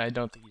 no, I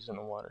don't think he's in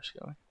the water,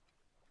 Skelly.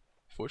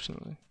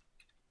 Fortunately.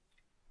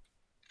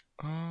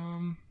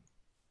 I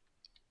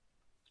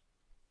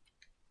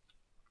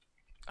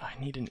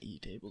need an E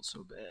table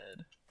so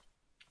bad.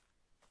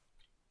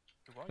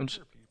 I'm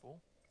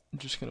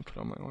just gonna put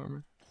on my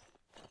armor.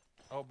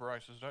 Oh,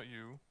 Bryce, is that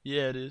you?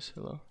 Yeah, it is.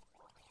 Hello.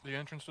 The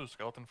entrance to the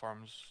skeleton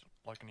farm's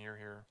like near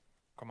here.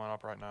 Come on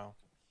up right now.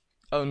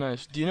 Oh,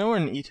 nice. Do you know where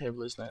an E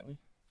table is, Nightly?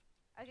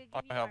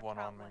 I have one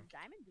on me.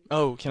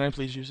 Oh, can I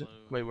please use it?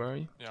 Wait, where are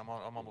you? Yeah, I'm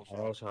almost. I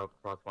also have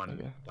Prot 1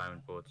 Okay.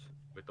 diamond boots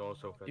with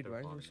also Dude, feather why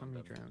are farming there so on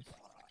many them. drowns?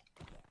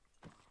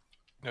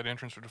 Yeah, the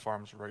entrance to the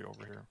farm's right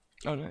over here.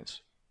 Oh,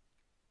 nice.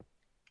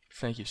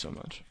 Thank you so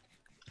much.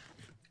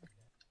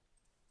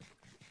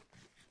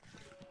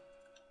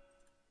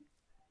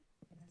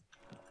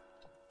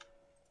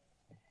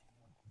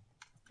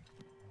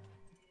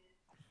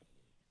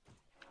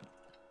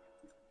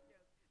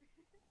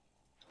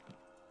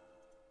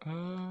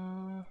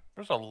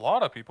 There's a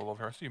lot of people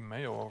over here. I see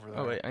Mayo over there.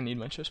 Oh wait, I need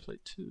my chest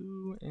plate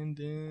too, and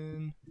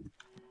then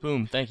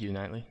boom. Thank you,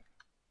 Nightly.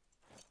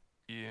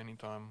 Yeah,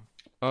 anytime.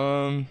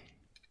 I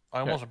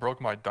almost broke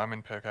my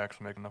diamond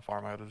pickaxe making the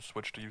farm. I had to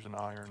switch to using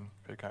iron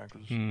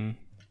pickaxes.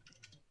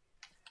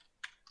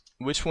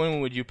 Which one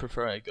would you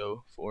prefer I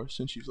go for,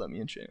 since you've let me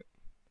enchant?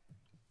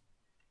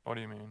 What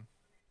do you mean?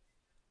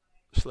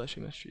 Slash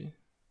MSG.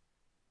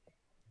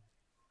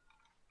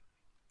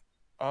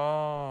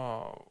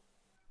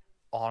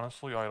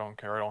 Honestly, I don't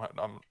care.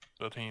 I'm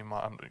the team.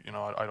 I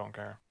don't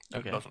care.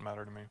 Okay. It doesn't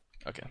matter to me.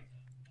 Okay.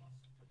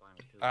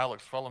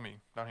 Alex, follow me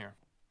down here.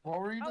 What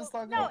were you just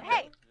talking no, about?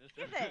 hey!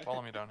 Give it!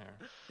 Follow me down here.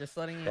 Just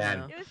letting you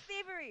know. It was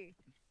thievery!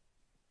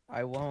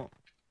 I won't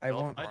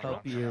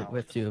help you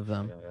with 2 of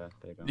them.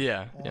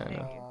 Yeah, yeah, I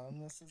know.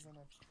 This isn't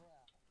a trap.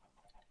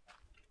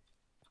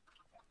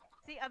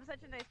 See, I'm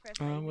such a nice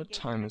person. What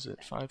time is it?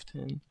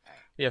 5:10.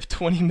 We have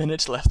 20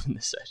 minutes left in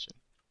this session.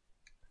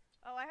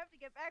 Oh, I have to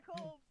get back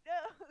home. No.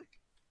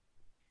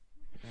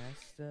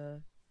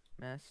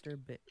 Master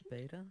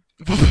Beta?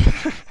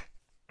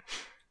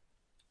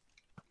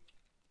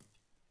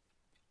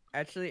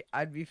 Actually,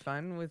 I'd be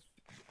fine with...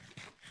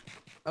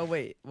 Oh,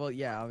 wait. Well,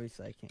 yeah,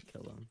 obviously I can't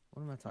kill them.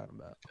 What am I talking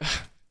about?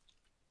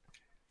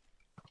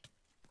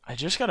 I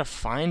just gotta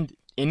find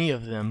any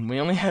of them. We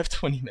only have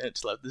 20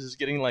 minutes left. This is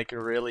getting, like,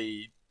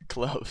 really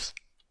close.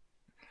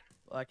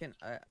 Well, I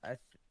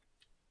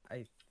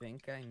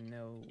think I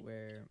know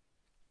where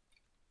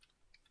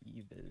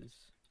Eve is.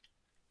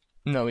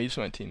 No, Eve's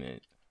my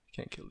teammate.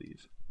 Can't kill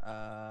Eve.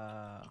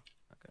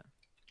 Okay.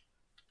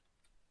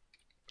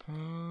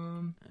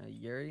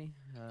 Yuri?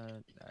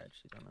 I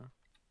actually don't know.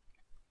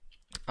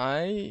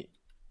 I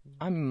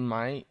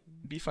might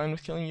be fine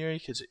with killing Yuri,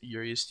 because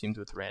Yuri is teamed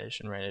with Radish,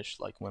 and Radish,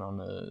 like, went on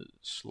a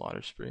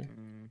slaughter spree.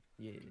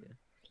 Yeah.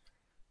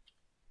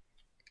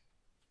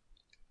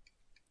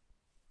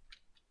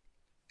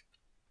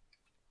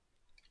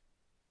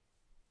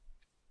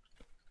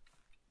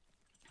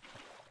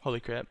 Holy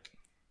crap.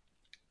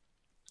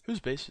 Whose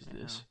base is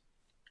this?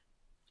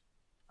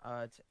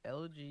 It's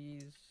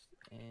LG's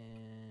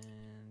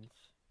and...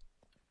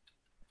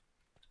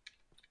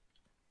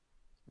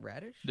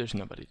 Radish? There's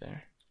nobody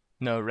there.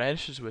 No,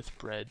 Radish is with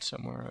Bread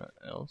somewhere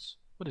else.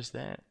 What is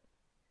that?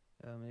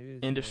 Maybe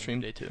End of stream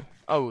day 2.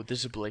 Oh,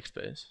 this is Blake's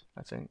base,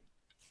 I think.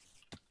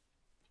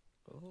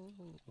 Oh.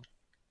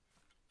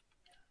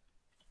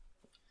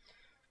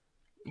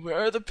 Where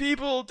are the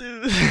people,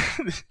 dude?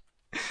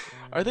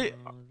 Are they?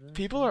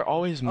 People are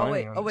always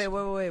mining. Oh wait.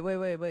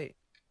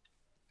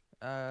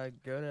 Go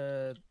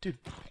to. Dude.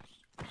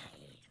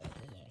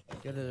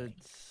 Go to.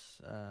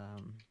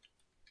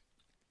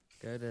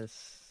 Go to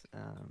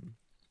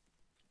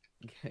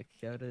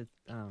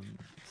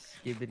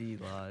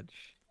Skibbity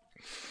Lodge.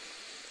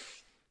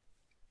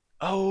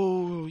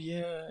 Oh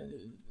yeah.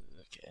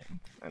 Okay.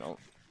 I don't.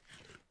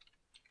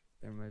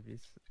 There might be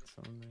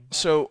something.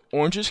 So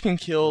oranges can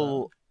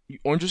kill.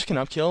 Oranges can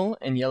upkill,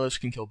 and yellows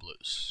can kill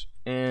blues.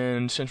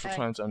 And Central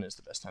Time Zone is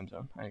the best time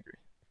zone. I agree.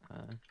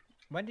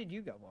 When did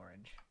you go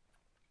orange?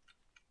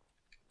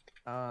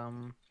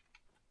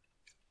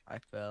 I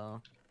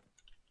fell.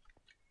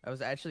 I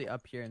was actually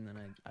up here, and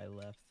then I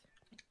left.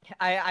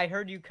 I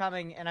heard you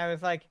coming, and I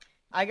was like,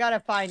 I gotta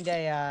find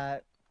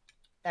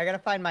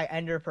my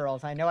ender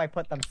pearls. I know I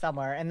put them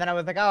somewhere, and then I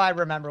was like, oh, I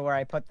remember where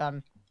I put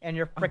them in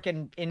your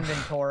freaking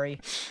inventory.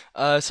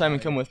 Simon,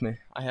 come with me.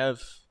 I have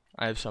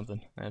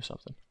something.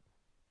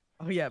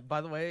 Oh yeah, by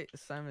the way,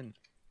 Simon,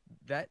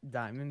 that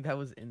diamond that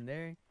was in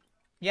there.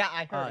 Yeah,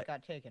 I heard it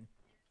got taken.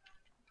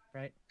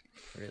 Right?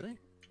 Really?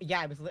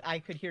 Yeah, I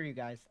could hear you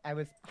guys. I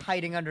was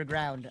hiding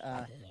underground.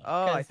 I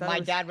thought my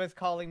dad was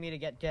calling me to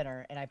get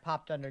dinner, and I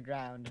popped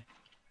underground.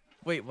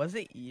 Wait, was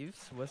it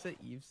Eve's? Was it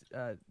Eve's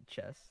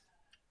chest?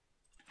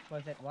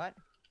 Was it what?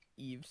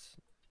 Eve's.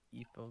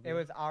 It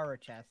was our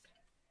chest.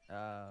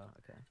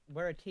 Okay.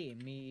 We're a team,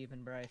 me, Eve,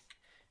 and Bryce.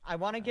 I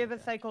want to give a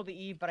cycle to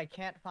Eve, but I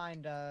can't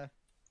find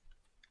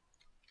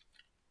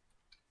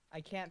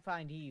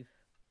Eve.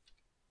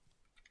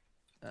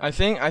 I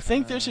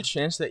think there's a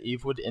chance that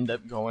Eve would end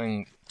up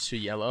going to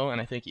yellow, and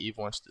I think Eve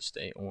wants to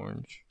stay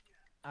orange.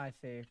 I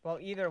see. Well,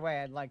 either way,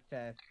 I'd like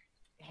to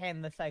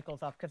hand the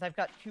cycles off, because I've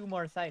got 2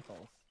 more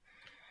cycles.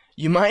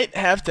 You might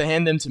have to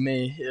hand them to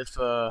me if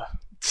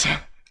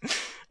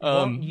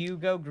Won't you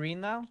go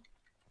green though?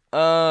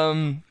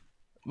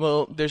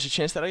 Well, there's a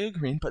chance that I go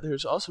green, but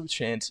there's also a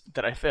chance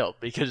that I fail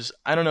because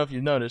I don't know if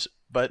you've noticed,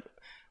 but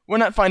we're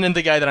not finding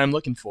the guy that I'm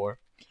looking for.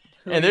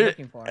 Who are you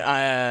looking for?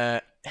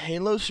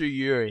 Halos or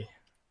Yuri.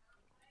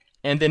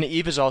 And then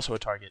Eve is also a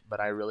target, but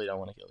I really don't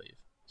want to kill Eve,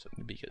 so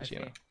because you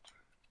know.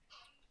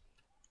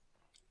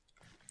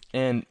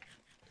 And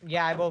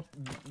yeah, I will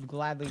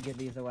gladly give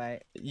these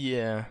away.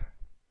 Yeah.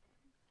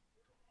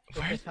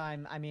 If the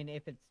time, I mean,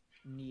 if it's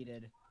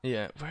needed.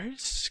 Yeah,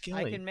 where's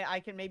Skilly? I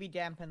can maybe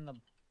dampen the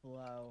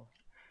blow.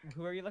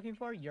 Who are you looking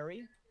for?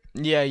 Yuri?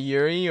 Yeah,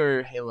 Yuri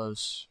or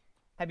Halos.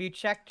 Have you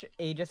checked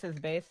Aegis's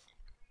base?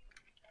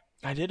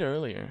 I did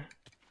earlier.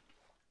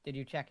 Did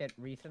you check it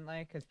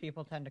recently? Because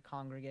people tend to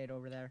congregate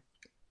over there.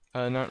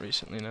 Not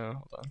recently, no.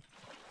 Hold on.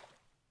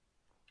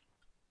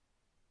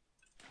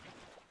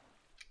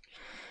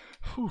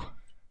 Whew.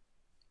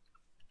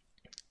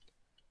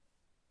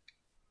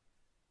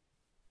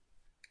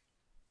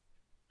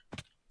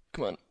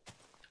 Come on.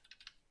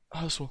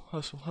 Hustle,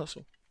 hustle,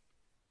 hustle.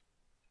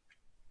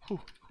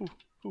 Whew, whew,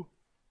 whew.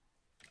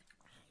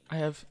 I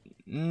have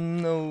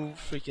no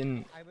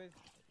freaking... I was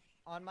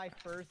on my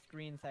first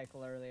green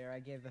cycle earlier. I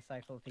gave the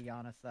cycle to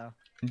Giannis, though.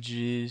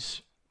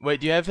 Jeez.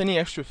 Wait, do you have any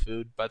extra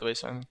food, by the way,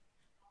 Simon?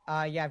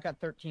 Yeah, I've got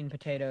 13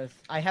 potatoes.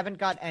 I haven't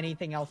got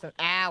anything else.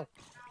 Ow!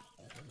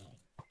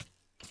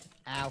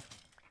 Ow.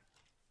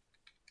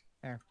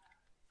 There.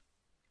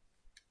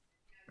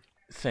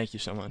 Thank you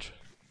so much.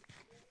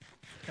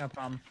 No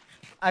problem.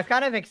 I've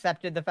kind of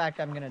accepted the fact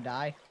I'm gonna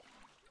die.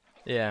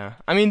 Yeah,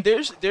 I mean,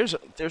 there's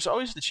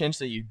always the chance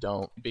that you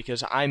don't,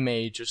 because I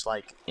may just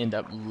like end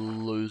up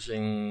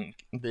losing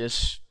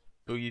this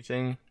boogie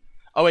thing.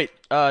 Oh wait,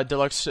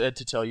 Deluxe said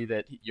to tell you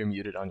that you're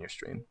muted on your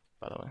stream,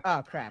 by the way.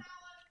 Oh crap!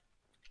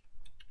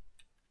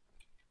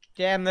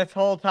 Damn, this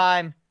whole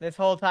time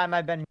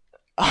I've been.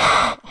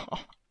 Oh,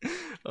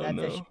 That's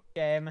no. a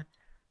shame.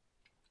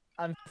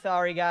 I'm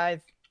sorry,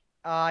 guys.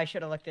 Oh, I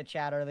should have looked at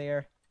chat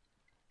earlier.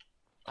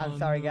 I'm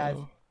sorry, guys.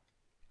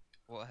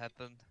 What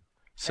happened?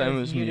 Simon I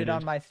was muted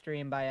on my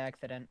stream by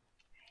accident.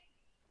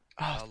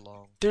 How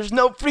long? There's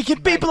no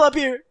freaking people up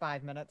here!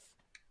 5 minutes.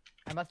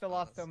 I must have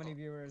lost so many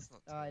viewers.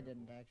 Oh, I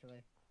didn't, actually.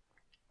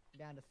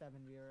 Down to 7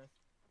 viewers.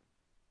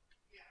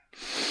 Yeah.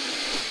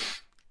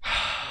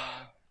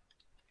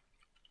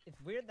 It's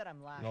weird that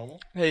I'm last.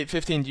 Normal? Hey,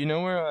 15, do you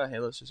know where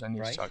Halos is? I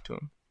need to talk to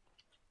him.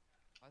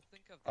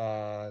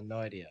 No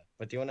idea.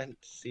 But do you want to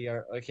see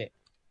our... Okay.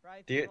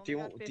 Right, do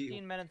you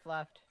 15 minutes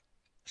left.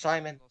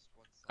 Simon.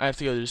 I have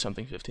to go do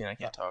something, 15. I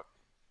can't talk.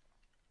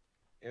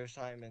 Here's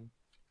Simon.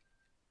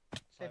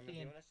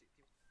 15.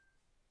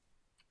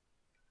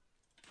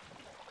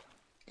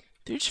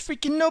 There's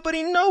freaking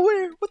nobody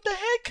nowhere. What the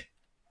heck?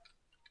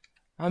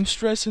 I'm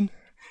stressing.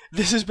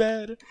 This is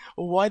bad.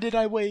 Why did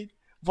I wait?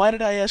 Why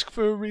did I ask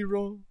for a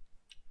reroll?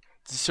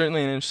 It's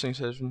certainly an interesting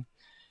session.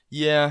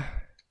 Yeah.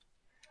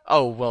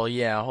 Oh well,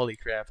 yeah. Holy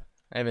crap!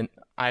 I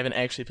haven't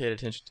actually paid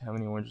attention to how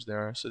many oranges there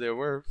are. So there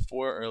were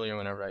 4 earlier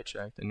whenever I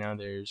checked, and now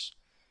there's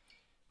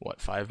what,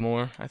 5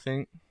 more? I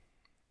think.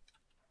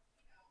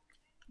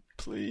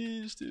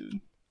 Please,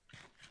 dude.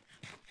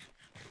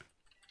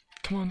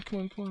 Come on, come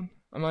on, come on.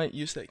 I might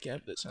use that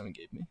gap that Simon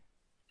gave me.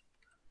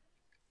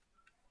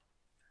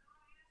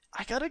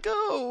 I gotta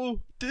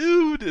go,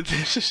 dude.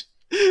 This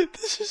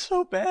is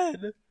so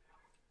bad.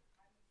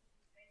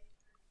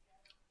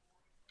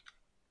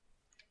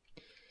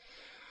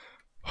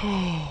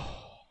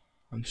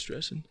 I'm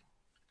stressing.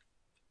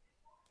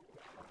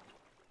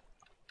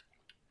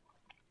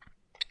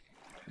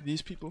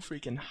 These people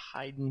freaking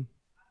hiding.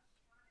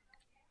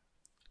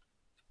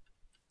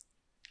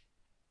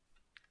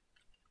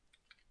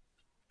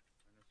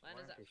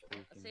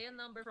 Say a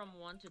number from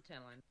 1 to 10,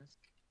 Linus.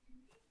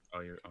 Oh,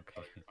 you're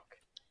okay.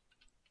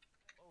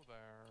 Hello there.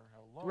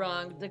 Hello.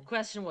 Wrong. The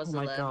question was Oh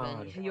my 11.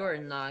 God. You're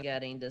not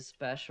getting the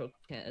special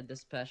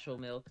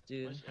milk,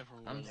 dude.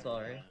 I'm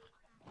sorry.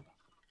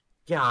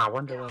 Yeah, I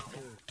wonder what.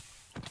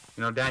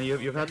 You know, Dan,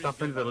 you've had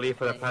something to leave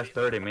for the past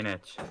 30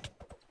 minutes.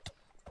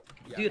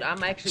 Dude,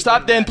 I'm actually.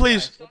 Stop, Dan,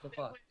 please. What the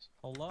fuck?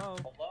 Hello.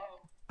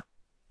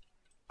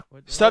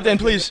 Stop, Dan,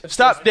 please.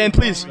 Stop, Dan,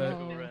 please.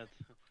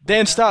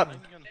 Dan, stop.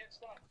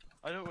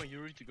 I don't want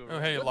Yuri to go. Oh,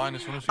 hey,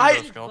 Linus, want to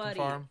see the skeleton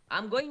farm?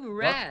 I'm going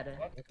red.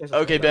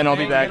 Okay, Ben, I'll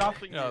be back.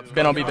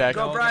 Ben, I'll be back.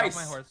 Go, Bryce.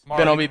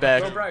 Ben, I'll be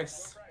back. Go,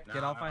 Bryce.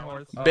 Get off my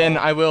horse. Ben,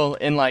 I will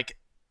in like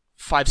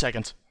 5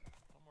 seconds.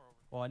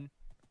 1,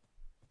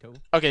 2.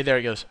 Okay, there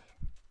he goes.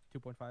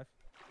 2.5.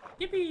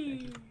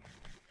 Yippee!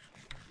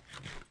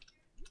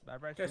 Bye,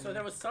 Bryce. Okay, so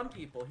there was some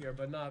people here,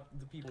 but not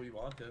the people you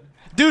wanted.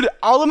 Dude,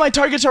 all of my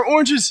targets are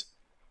oranges.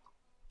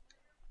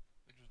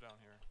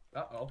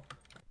 Uh-oh.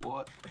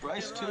 What?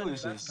 Brice2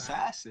 is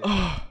assassin.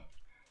 Oh.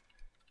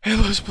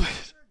 Halos,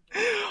 please.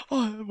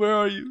 Oh, where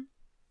are you?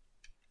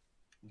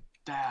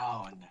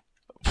 Down.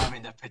 I'm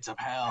in the pits of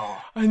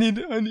hell. I need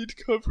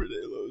comfort,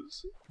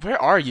 Halos.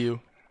 Where are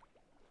you?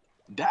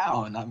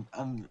 Down.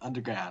 I'm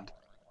underground.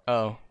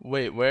 Oh,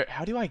 wait, where?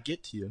 How do I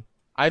get to you?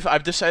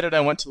 I've decided I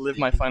want to live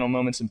my final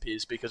moments in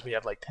peace because we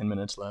have like 10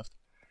 minutes left.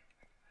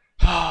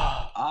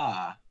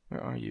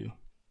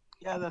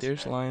 Yeah, that's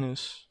There's right.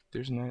 Linus.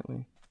 There's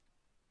Nightly.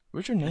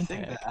 Where's your I name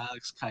think tag? that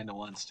Alex kind of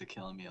wants to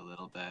kill me a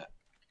little bit.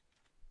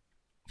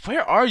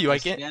 Where are you? I I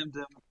can't. scammed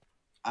him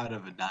out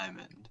of a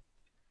diamond.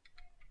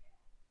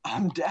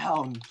 I'm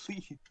down,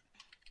 please.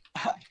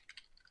 I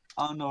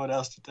don't know what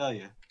else to tell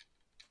you.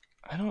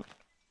 I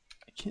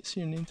can't see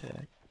your name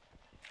tag.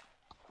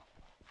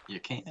 You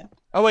can't.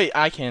 Oh wait,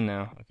 I can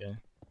now. Okay.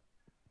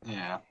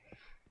 Yeah.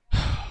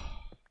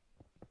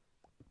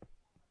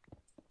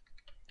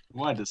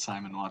 Why does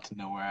Simon want to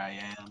know where I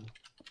am?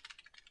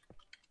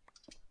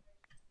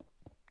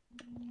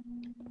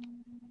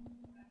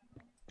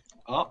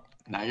 Oh,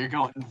 now you're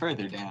going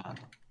further down.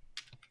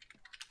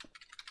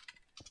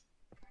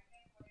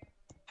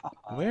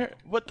 Where?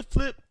 What the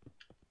flip?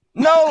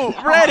 No,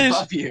 Radish.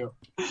 Above you.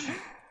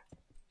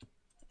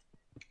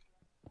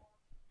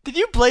 Did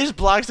you place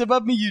blocks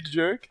above me, you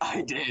jerk?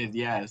 I did,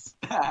 yes.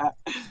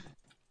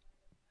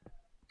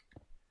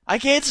 I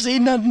can't see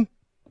nothing.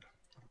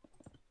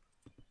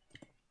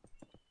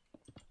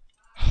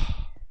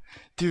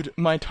 Dude,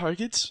 my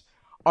targets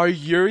are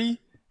Yuri,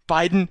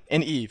 Biden,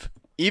 and Eve.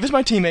 Eve is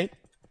my teammate.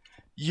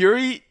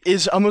 Yuri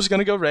is almost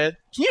gonna go red.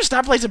 Can you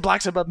stop placing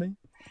blocks above me?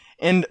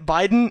 And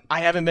Biden,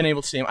 I haven't been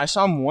able to see him. I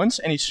saw him once,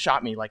 and he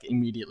shot me like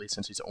immediately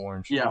since he's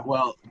orange. Yeah,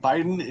 well,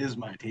 Biden is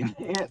my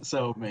teammate,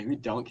 so maybe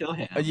don't kill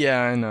him.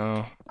 Yeah, I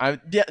know.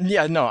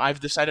 No. I've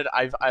decided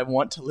I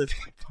want to live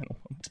my final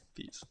one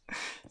piece.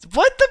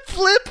 What the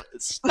flip?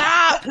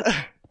 Stop!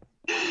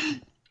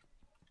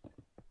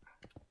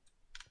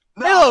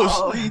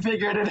 No, he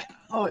figured it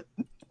out.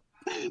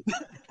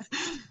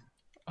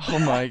 Oh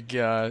my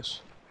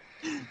gosh.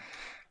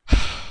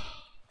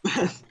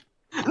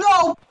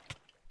 No!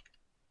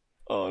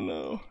 Oh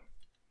no.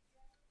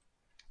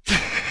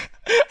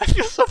 I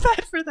feel so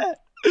bad for that.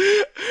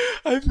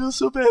 I feel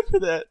so bad for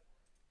that.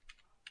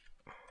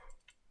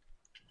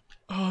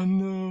 Oh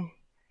no.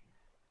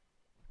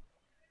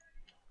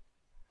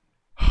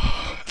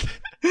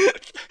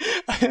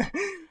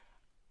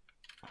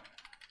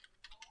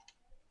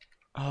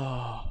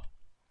 Oh.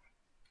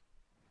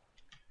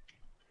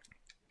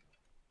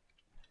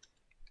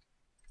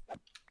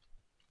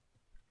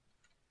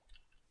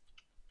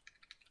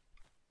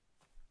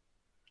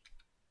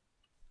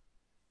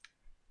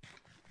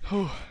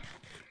 Whew.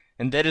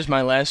 And that is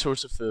my last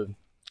source of food.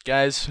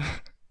 Guys,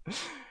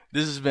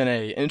 this has been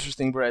a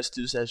interesting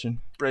brice2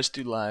 session.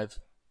 brice2 live.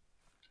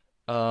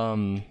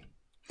 Oh,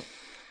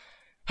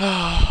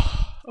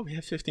 we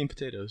have 15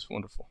 potatoes.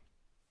 Wonderful.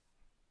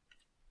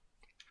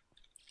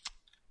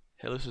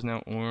 Hellas is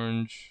now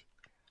orange.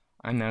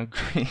 I'm now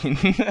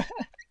green.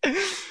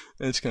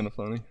 That's kind of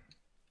funny.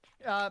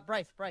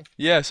 Brice.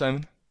 Yeah,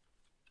 Simon.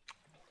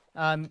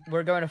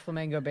 We're going to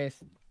Flamingo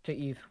Base to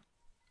Eve.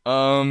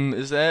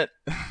 Is that...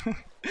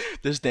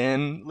 Does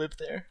Dan live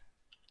there?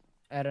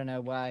 I don't know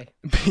why.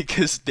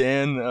 Because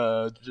Dan,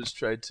 just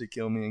tried to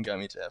kill me and got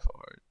me to half a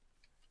heart.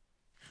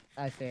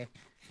 I see.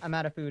 I'm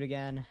out of food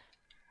again.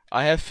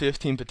 I have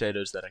 15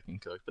 potatoes that I can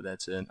cook, but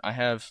that's it. I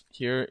have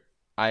here,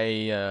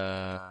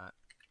 yeah,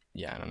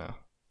 I don't know.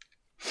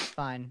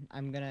 Fine.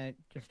 I'm gonna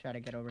just try to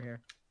get over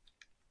here.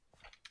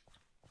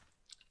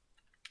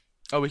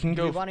 Oh, we can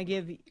go.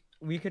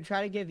 We could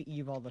try to give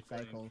Eve all the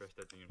cycles.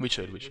 We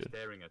should.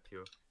 Staring at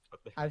you.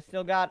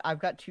 I've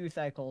got 2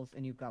 cycles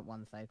and you've got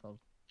 1 cycle.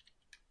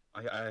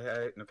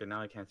 Okay,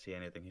 now I can't see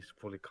anything. He's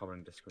fully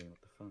covering the screen.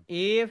 What the fuck?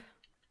 Eve?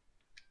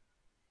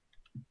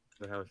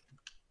 The hell?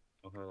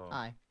 Oh, hello.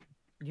 Hi.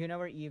 Do you know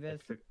where Eve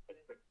is?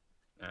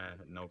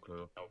 No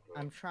clue.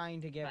 I'm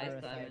trying to give her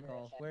a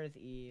cycle. Where's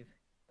Eve?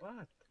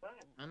 What?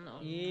 I don't know.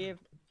 Eve.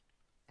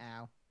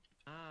 Ow.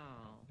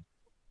 Ow.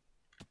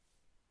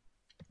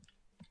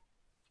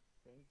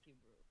 Thank you,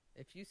 bro.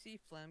 If you see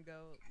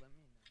Flamgo, let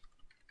me know.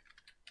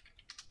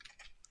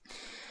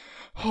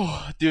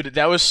 Oh, dude,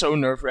 that was so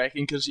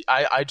nerve-wracking because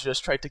I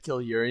just tried to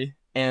kill Yuri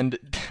and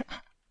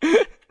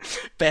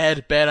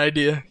bad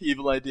idea,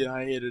 evil idea.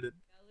 I hated it.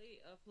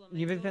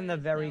 Eve is in the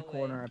very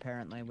corner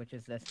apparently, which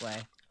is this way.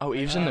 Oh,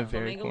 Eve's in the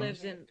very Flamingo corner.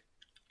 lives in.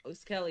 Oh,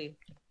 Skelly.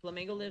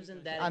 Flamingo lives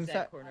in that I'm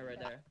exact corner right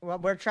there. Well,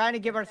 we're trying to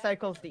give our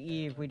cycles to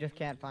Eve. We just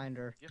can't find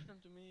her. Give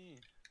them to me.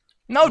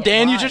 No,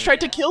 Dan, you just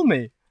tried to kill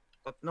me.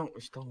 No,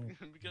 stop.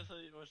 Because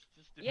I was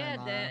just.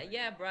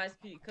 Yeah, Brice,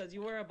 because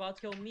you were about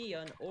to kill me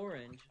on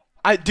orange.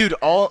 Dude,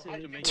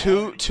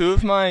 two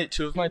of my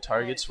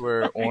targets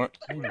were orange.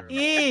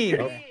 Eve.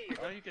 Oh.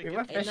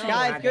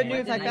 Guys, good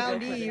news! I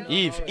found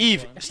Eve.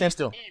 Eve, stand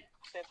still.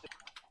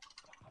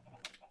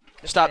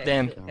 Stop,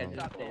 Dan.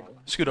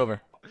 Scoot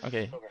over.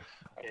 Okay.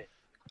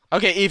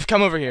 Okay, Eve,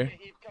 come over here.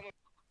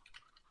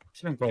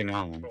 What's been going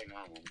on?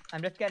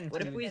 I'm just getting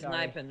What food. if we sorry.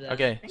 snipe him then?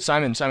 Okay,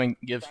 Simon,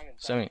 give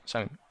Simon.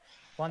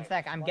 1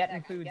 sec. I'm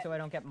getting food so I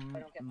don't get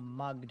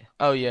mugged.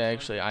 Oh yeah,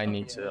 actually, I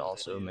need to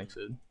also make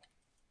food.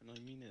 No, I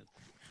mean it.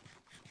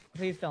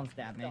 Please don't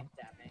stab me.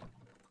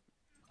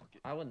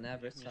 I would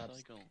never Give me a stop.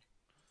 cycle.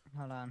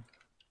 Hold on.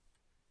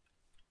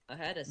 I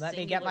had a Let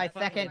me get my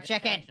singular second fucking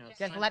chicken. expression of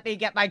Just snipe. let me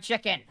get my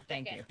chicken.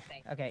 Thank you.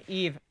 Okay,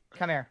 Eve,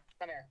 come here.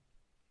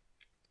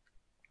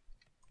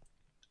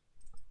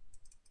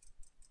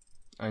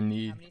 I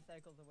need. How many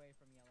cycles away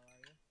from yellow are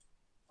you?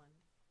 One.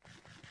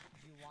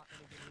 Do you want me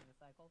to give you the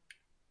cycle?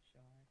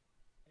 Sure.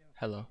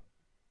 Hello.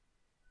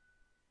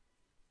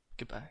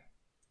 Goodbye.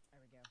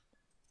 There we go.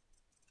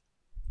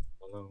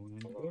 Hello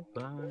and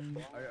goodbye.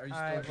 Are you still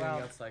Alright, giving well,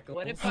 out cycles?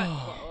 What if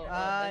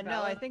I?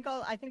 No, I think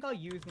I'll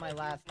use my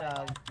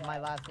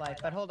last life.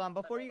 But hold on,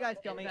 before you guys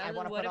kill me, I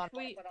want to put on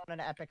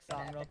an epic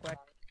song real quick.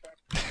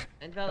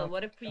 And Valen,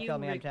 what if you Tell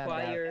me I'm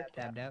require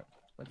tabbed out.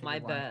 What did my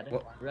you want?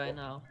 bed right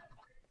now?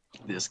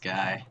 This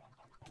guy.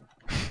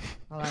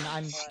 Hold on,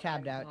 I'm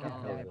tabbed out.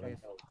 Don't kill me, please.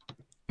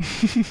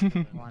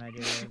 Want to do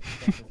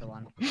this is the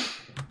one.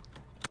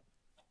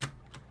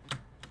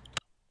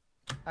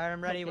 Alright,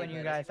 I'm ready when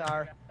you guys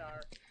are.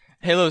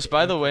 Halos,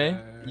 by the way,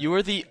 you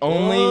were the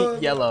only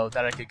yellow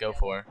that I could go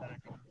for.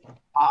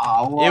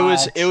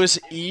 What? It was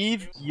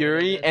Eve,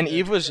 Yuri, and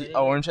Eve was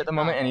orange at the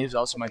moment, and Eve's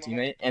also my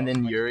teammate, and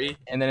then Yuri,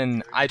 and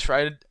then I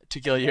tried to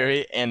kill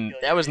Yuri, and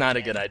that was not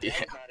a good idea.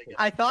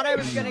 I thought I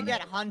was gonna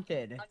get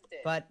hunted,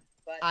 but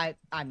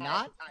I'm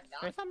not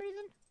for some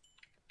reason.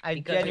 I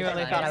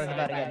genuinely thought I was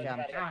about to get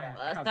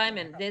jumped.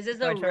 Simon, this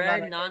is a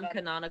rare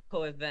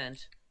non-canonical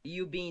event.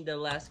 You being the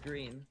last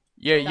green.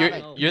 Yeah,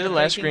 you're the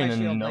last green,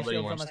 and My nobody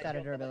shield's wants. almost out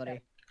of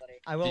durability.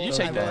 I will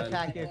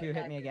attack you if you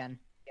hit me again.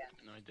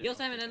 Yo,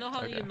 Simon, I know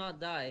how you not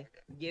die.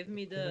 Give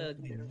me the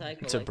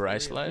cycle. It's a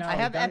Brice life. I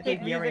have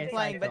epic music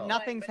playing, but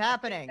nothing's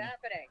happening.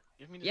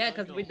 Yeah,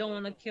 because we don't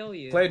want to kill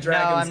you. Play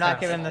Dragon's No, I'm not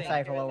Castle. giving the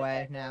cycle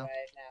away now.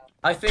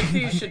 I think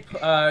you should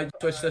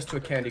switch this to a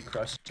Candy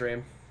Crush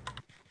stream.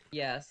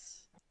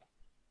 Yes.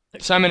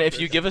 Simon, if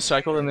you give a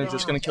cycle, then they're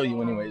just gonna kill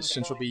you anyways,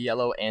 since you'll be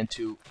yellow and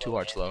two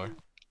hearts lower.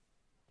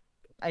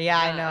 Yeah,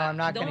 I know. I'm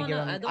not gonna give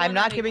him. I'm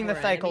not giving the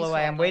cycle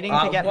away. I'm waiting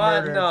to get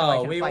What? murdered so I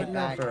No, can we fight would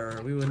back.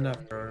 never. We would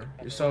never.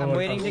 You're so I'm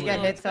waiting to get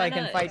uncomfortable. hit so I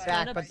can fight It's back,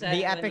 kinda but upset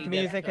the when epic you get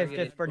music is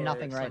just for targeted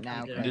nothing for right now.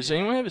 something you Does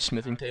anyone have a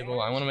smithing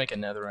table? I want to make a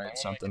netherite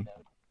something.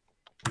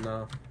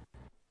 No.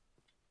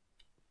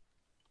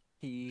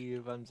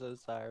 Eve, I'm so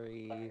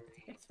sorry.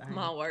 It's fine.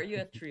 Ma, why are you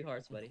at 3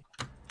 hearts, buddy?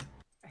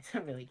 I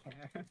don't really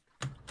care.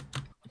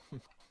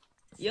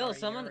 Yo, Sorry,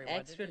 someone Yuri, what did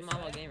extra you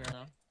Mama say? gamer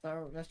now.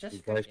 So let's just.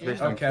 You guys, please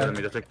don't kill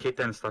me. There's a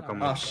kitten stuck on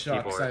my Oh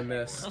shucks, keyboard. I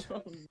missed.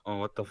 Oh,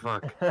 what the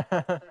fuck?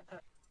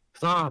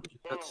 Stop!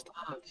 Stop!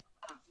 Oh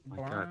my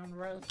god. Brown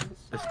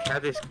roses. This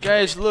cat is.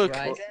 Guys, look!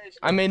 Guys.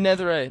 I made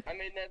netherite.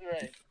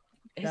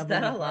 Is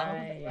that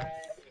allowed?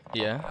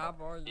 Yeah.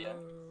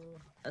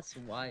 That's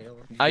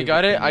wild. I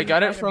got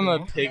it from a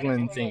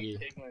piglin thingy.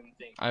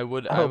 I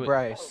would.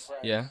 Brice.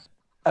 Yeah.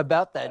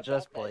 About that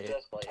just play.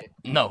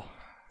 No.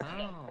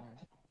 Oh.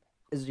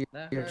 Is your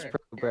That your hurt.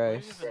 pro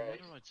Brice?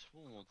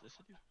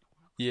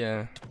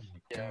 Yeah.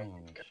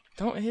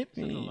 Don't hit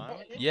me.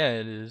 Yeah,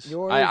 it is.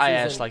 Yours I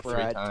asked isn't like 3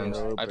 brought times.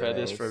 to I've had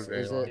this for a Brice,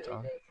 very is long it?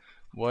 time.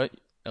 What?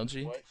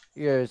 LG?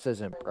 Yours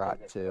isn't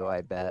brought to,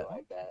 I bet.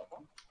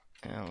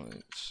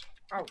 Alex.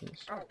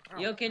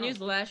 Yo, can you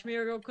slash me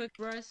real quick,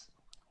 Bryce?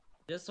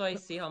 Just so I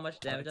see how much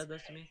damage that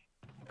does to me.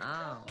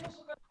 Ow.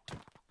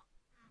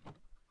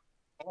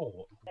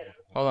 Hold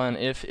on.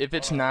 If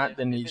it's not,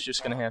 then he's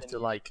just gonna have to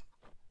like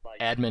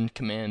admin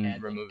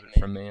command remove it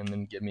from me and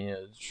then give me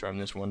a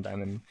sharpness 1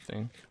 diamond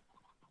thing.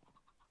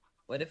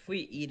 What if we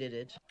eat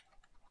it?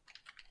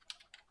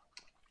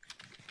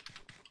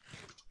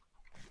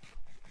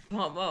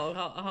 Mo,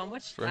 how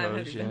much For time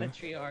have hose, you been yeah. at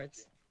 3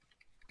 hearts?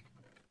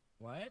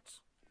 What?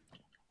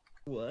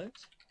 What?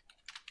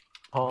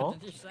 Huh? What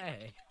did you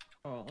say?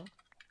 Oh.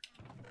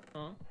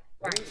 Huh?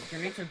 Right, you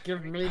need to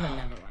give me the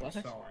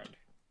netherite sword.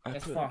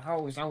 It's for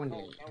hoes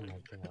only.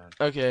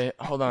 Okay,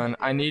 hold on.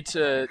 I need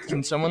to.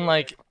 Can someone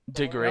like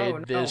degrade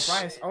no, this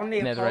Bryce,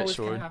 only netherite hoes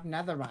sword? can have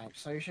netherite,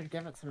 so you should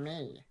give it to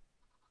me.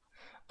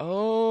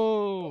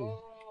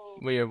 Oh.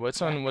 Wait,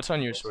 what's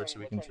on your sword so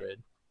we can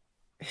trade?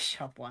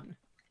 Shop 1.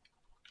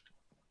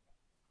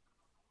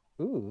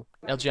 Ooh.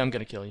 LG, I'm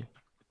gonna kill you.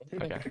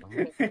 Okay.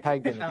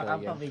 I'm gonna I'll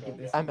kill probably you. give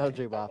this I'm to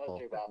you. LG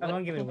Waffle. I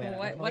won't give it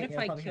away. What if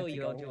I kill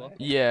you, LG?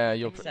 Yeah,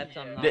 you'll. Except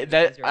I'm not, That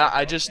because you're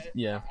I a just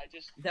yeah.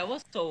 That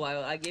was so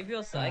wild. I gave you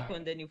a psycho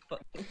and then you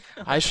fucking.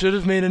 I should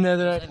have made a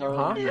netherite.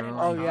 Huh?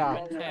 Oh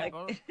yeah.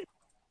 Like,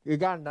 You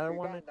got another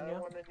one in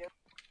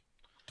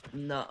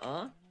you?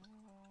 nuh-uh.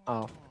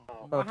 Oh.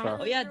 Oh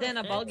Okay. yeah, then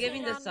about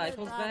giving the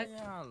cycles back.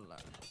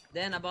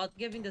 Then about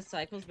giving the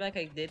cycles back,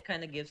 I did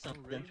kind of give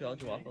something to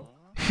LG Waffle.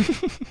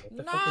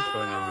 No,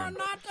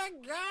 not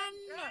again!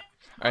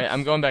 Alright,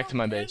 I'm going back to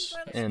my base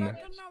and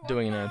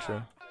doing an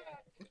outro.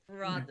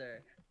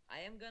 Brother, I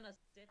am gonna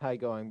sit. Hi,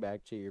 going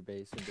back to your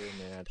base and doing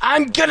that.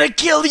 I'm gonna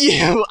kill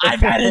you! I've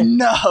had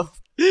enough!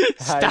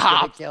 Hi, gonna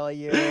Stop! kill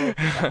you.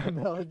 I'm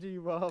LG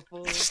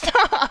Waffle.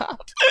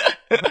 Stop!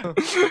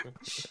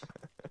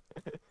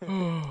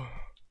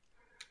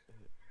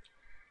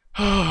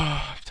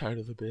 I'm tired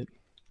of the bit.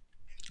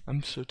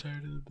 I'm so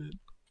tired of the bit.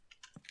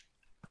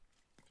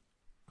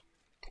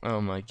 Oh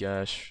my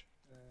gosh.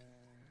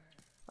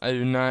 I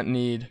do not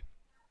need.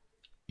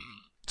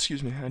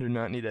 Excuse me, I do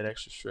not need that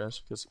extra stress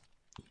because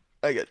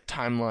I get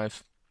time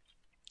life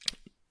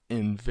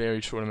in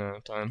very short amount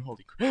of time.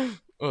 Holy crap.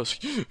 Oh,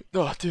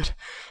 oh, dude,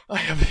 I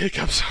have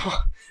hiccups.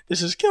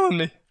 This is killing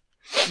me.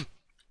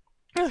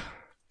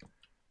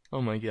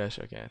 Oh my gosh.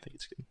 Okay, I think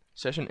it's good.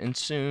 Session ends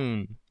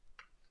soon.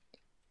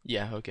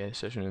 Yeah. Okay.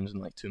 Session ends in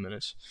like 2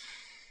 minutes.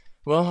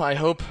 Well, I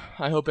hope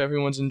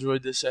everyone's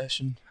enjoyed this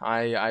session.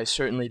 I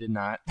certainly did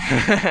not.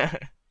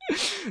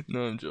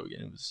 No, I'm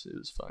joking. It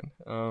was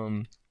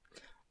fun.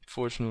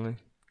 Fortunately,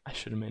 I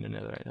should have made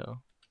another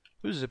Idaho.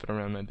 Who's zipping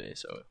around my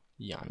base? Oh,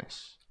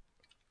 Giannis.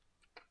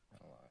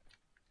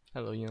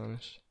 Hello,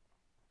 Giannis.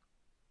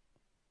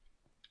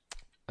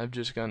 I've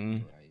just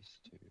gotten.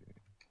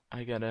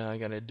 I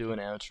gotta do an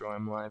outro.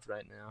 I'm live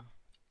right now.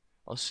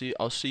 I'll see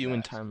you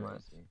in time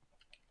lapse.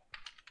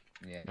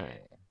 Yeah.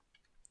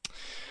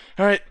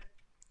 All right.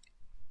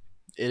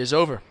 It is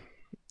over.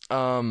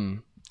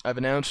 I've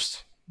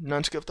announced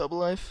non-scuffed double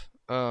life.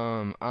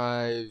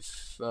 I've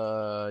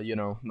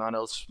not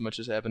else much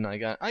has happened. I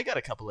got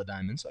a couple of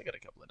diamonds. I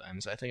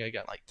think I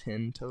got like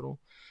 10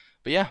 total.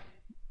 But yeah.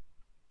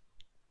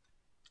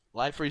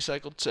 Live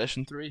recycled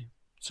session 3.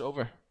 It's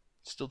over.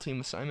 Still team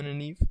with Simon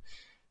and Eve. I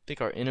think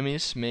our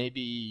enemies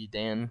maybe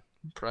Dan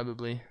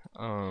probably.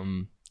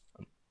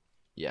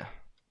 Yeah.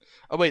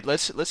 Oh wait,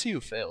 let's see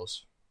who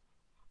fails.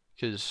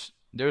 Cuz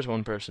there's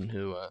one person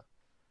who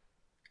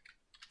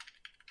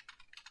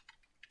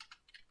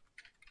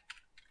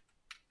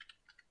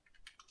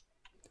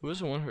who was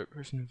the one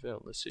person who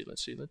failed? Let's see.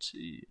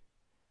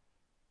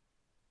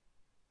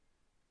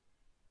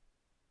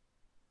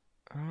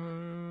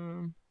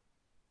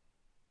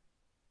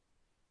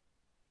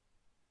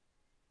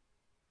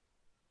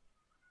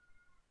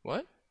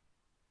 What?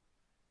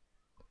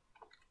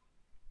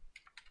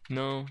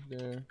 No,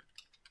 there.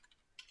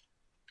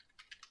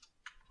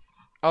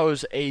 Oh, it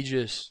was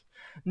Aegis.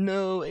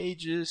 No,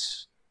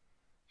 Aegis.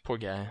 Poor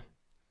guy.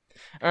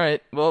 All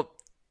right, well,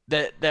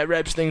 that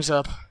wraps things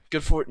up.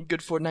 Good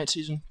Fortnite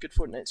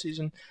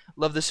season.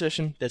 Love this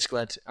session.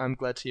 I'm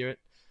glad to hear it.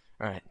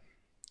 All right,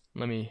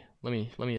 let me